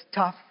believe that it's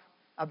tough.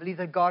 I believe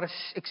that God is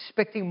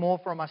expecting more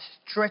from us,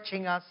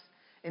 stretching us,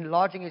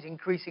 enlarging us,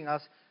 increasing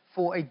us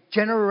for a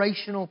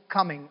generational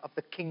coming of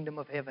the kingdom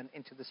of heaven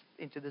into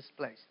this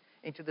place,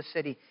 into the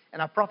city.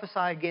 And I prophesy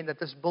again that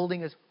this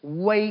building is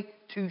way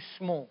too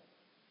small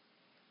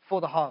for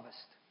the harvest.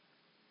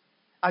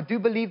 I do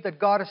believe that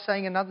God is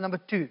saying, number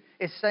two,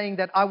 is saying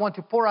that I want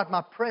to pour out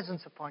my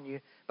presence upon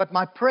you, but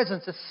my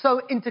presence is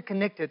so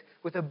interconnected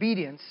with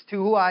obedience to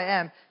who I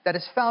am that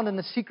is found in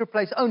the secret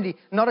place only,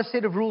 not a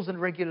set of rules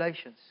and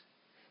regulations.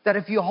 That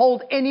if you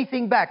hold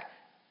anything back,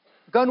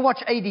 go and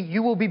watch AD,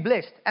 you will be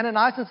blessed.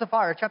 Ananias and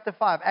Sapphira, chapter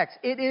 5, Acts.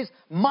 It is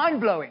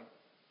mind-blowing.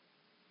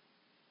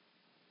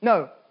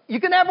 No, you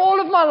can have all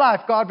of my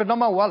life, God, but not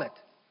my wallet.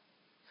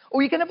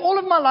 Or you can have all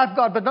of my life,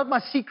 God, but not my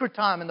secret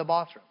time in the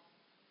bathroom.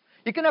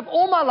 You can have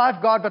all my life,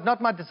 God, but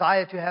not my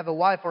desire to have a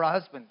wife or a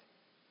husband.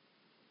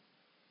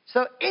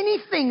 So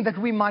anything that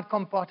we might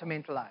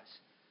compartmentalize.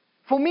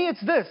 For me,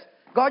 it's this.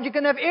 God, you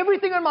can have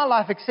everything in my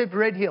life except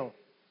Red Hill.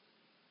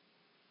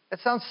 That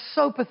sounds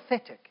so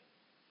pathetic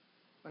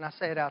when I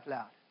say it out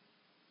loud.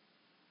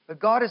 But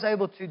God is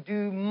able to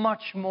do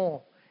much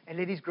more and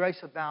let his grace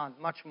abound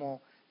much more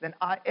than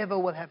I ever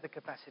will have the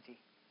capacity.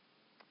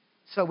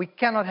 So we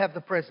cannot have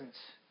the presence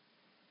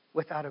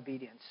without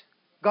obedience.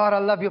 God, I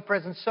love your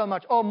presence so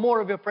much. Oh,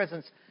 more of your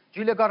presence.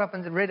 Julia got up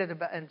and read it,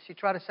 and she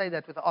tried to say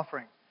that with the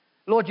offering.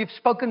 Lord, you've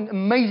spoken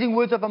amazing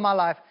words over my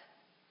life.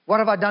 What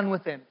have I done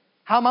with them?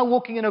 How am I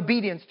walking in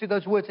obedience to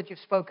those words that you've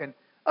spoken?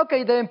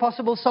 Okay, they're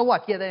impossible. So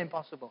what? Yeah, they're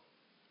impossible.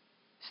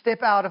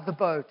 Step out of the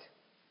boat.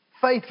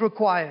 Faith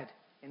required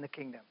in the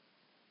kingdom.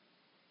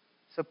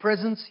 So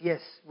presence, yes.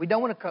 We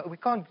don't want to. We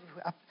can't.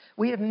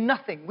 We have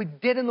nothing. We're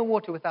dead in the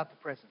water without the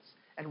presence,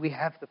 and we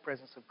have the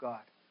presence of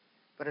God.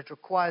 But it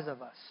requires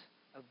of us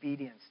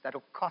obedience that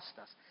will cost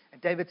us.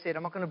 And David said,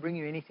 I'm not going to bring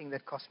you anything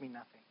that costs me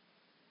nothing.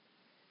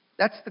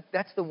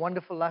 That's the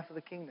wonderful life of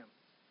the kingdom.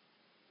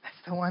 That's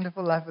the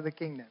wonderful life of the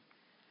kingdom.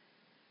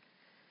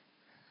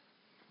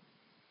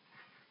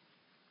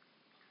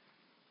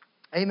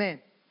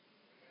 Amen.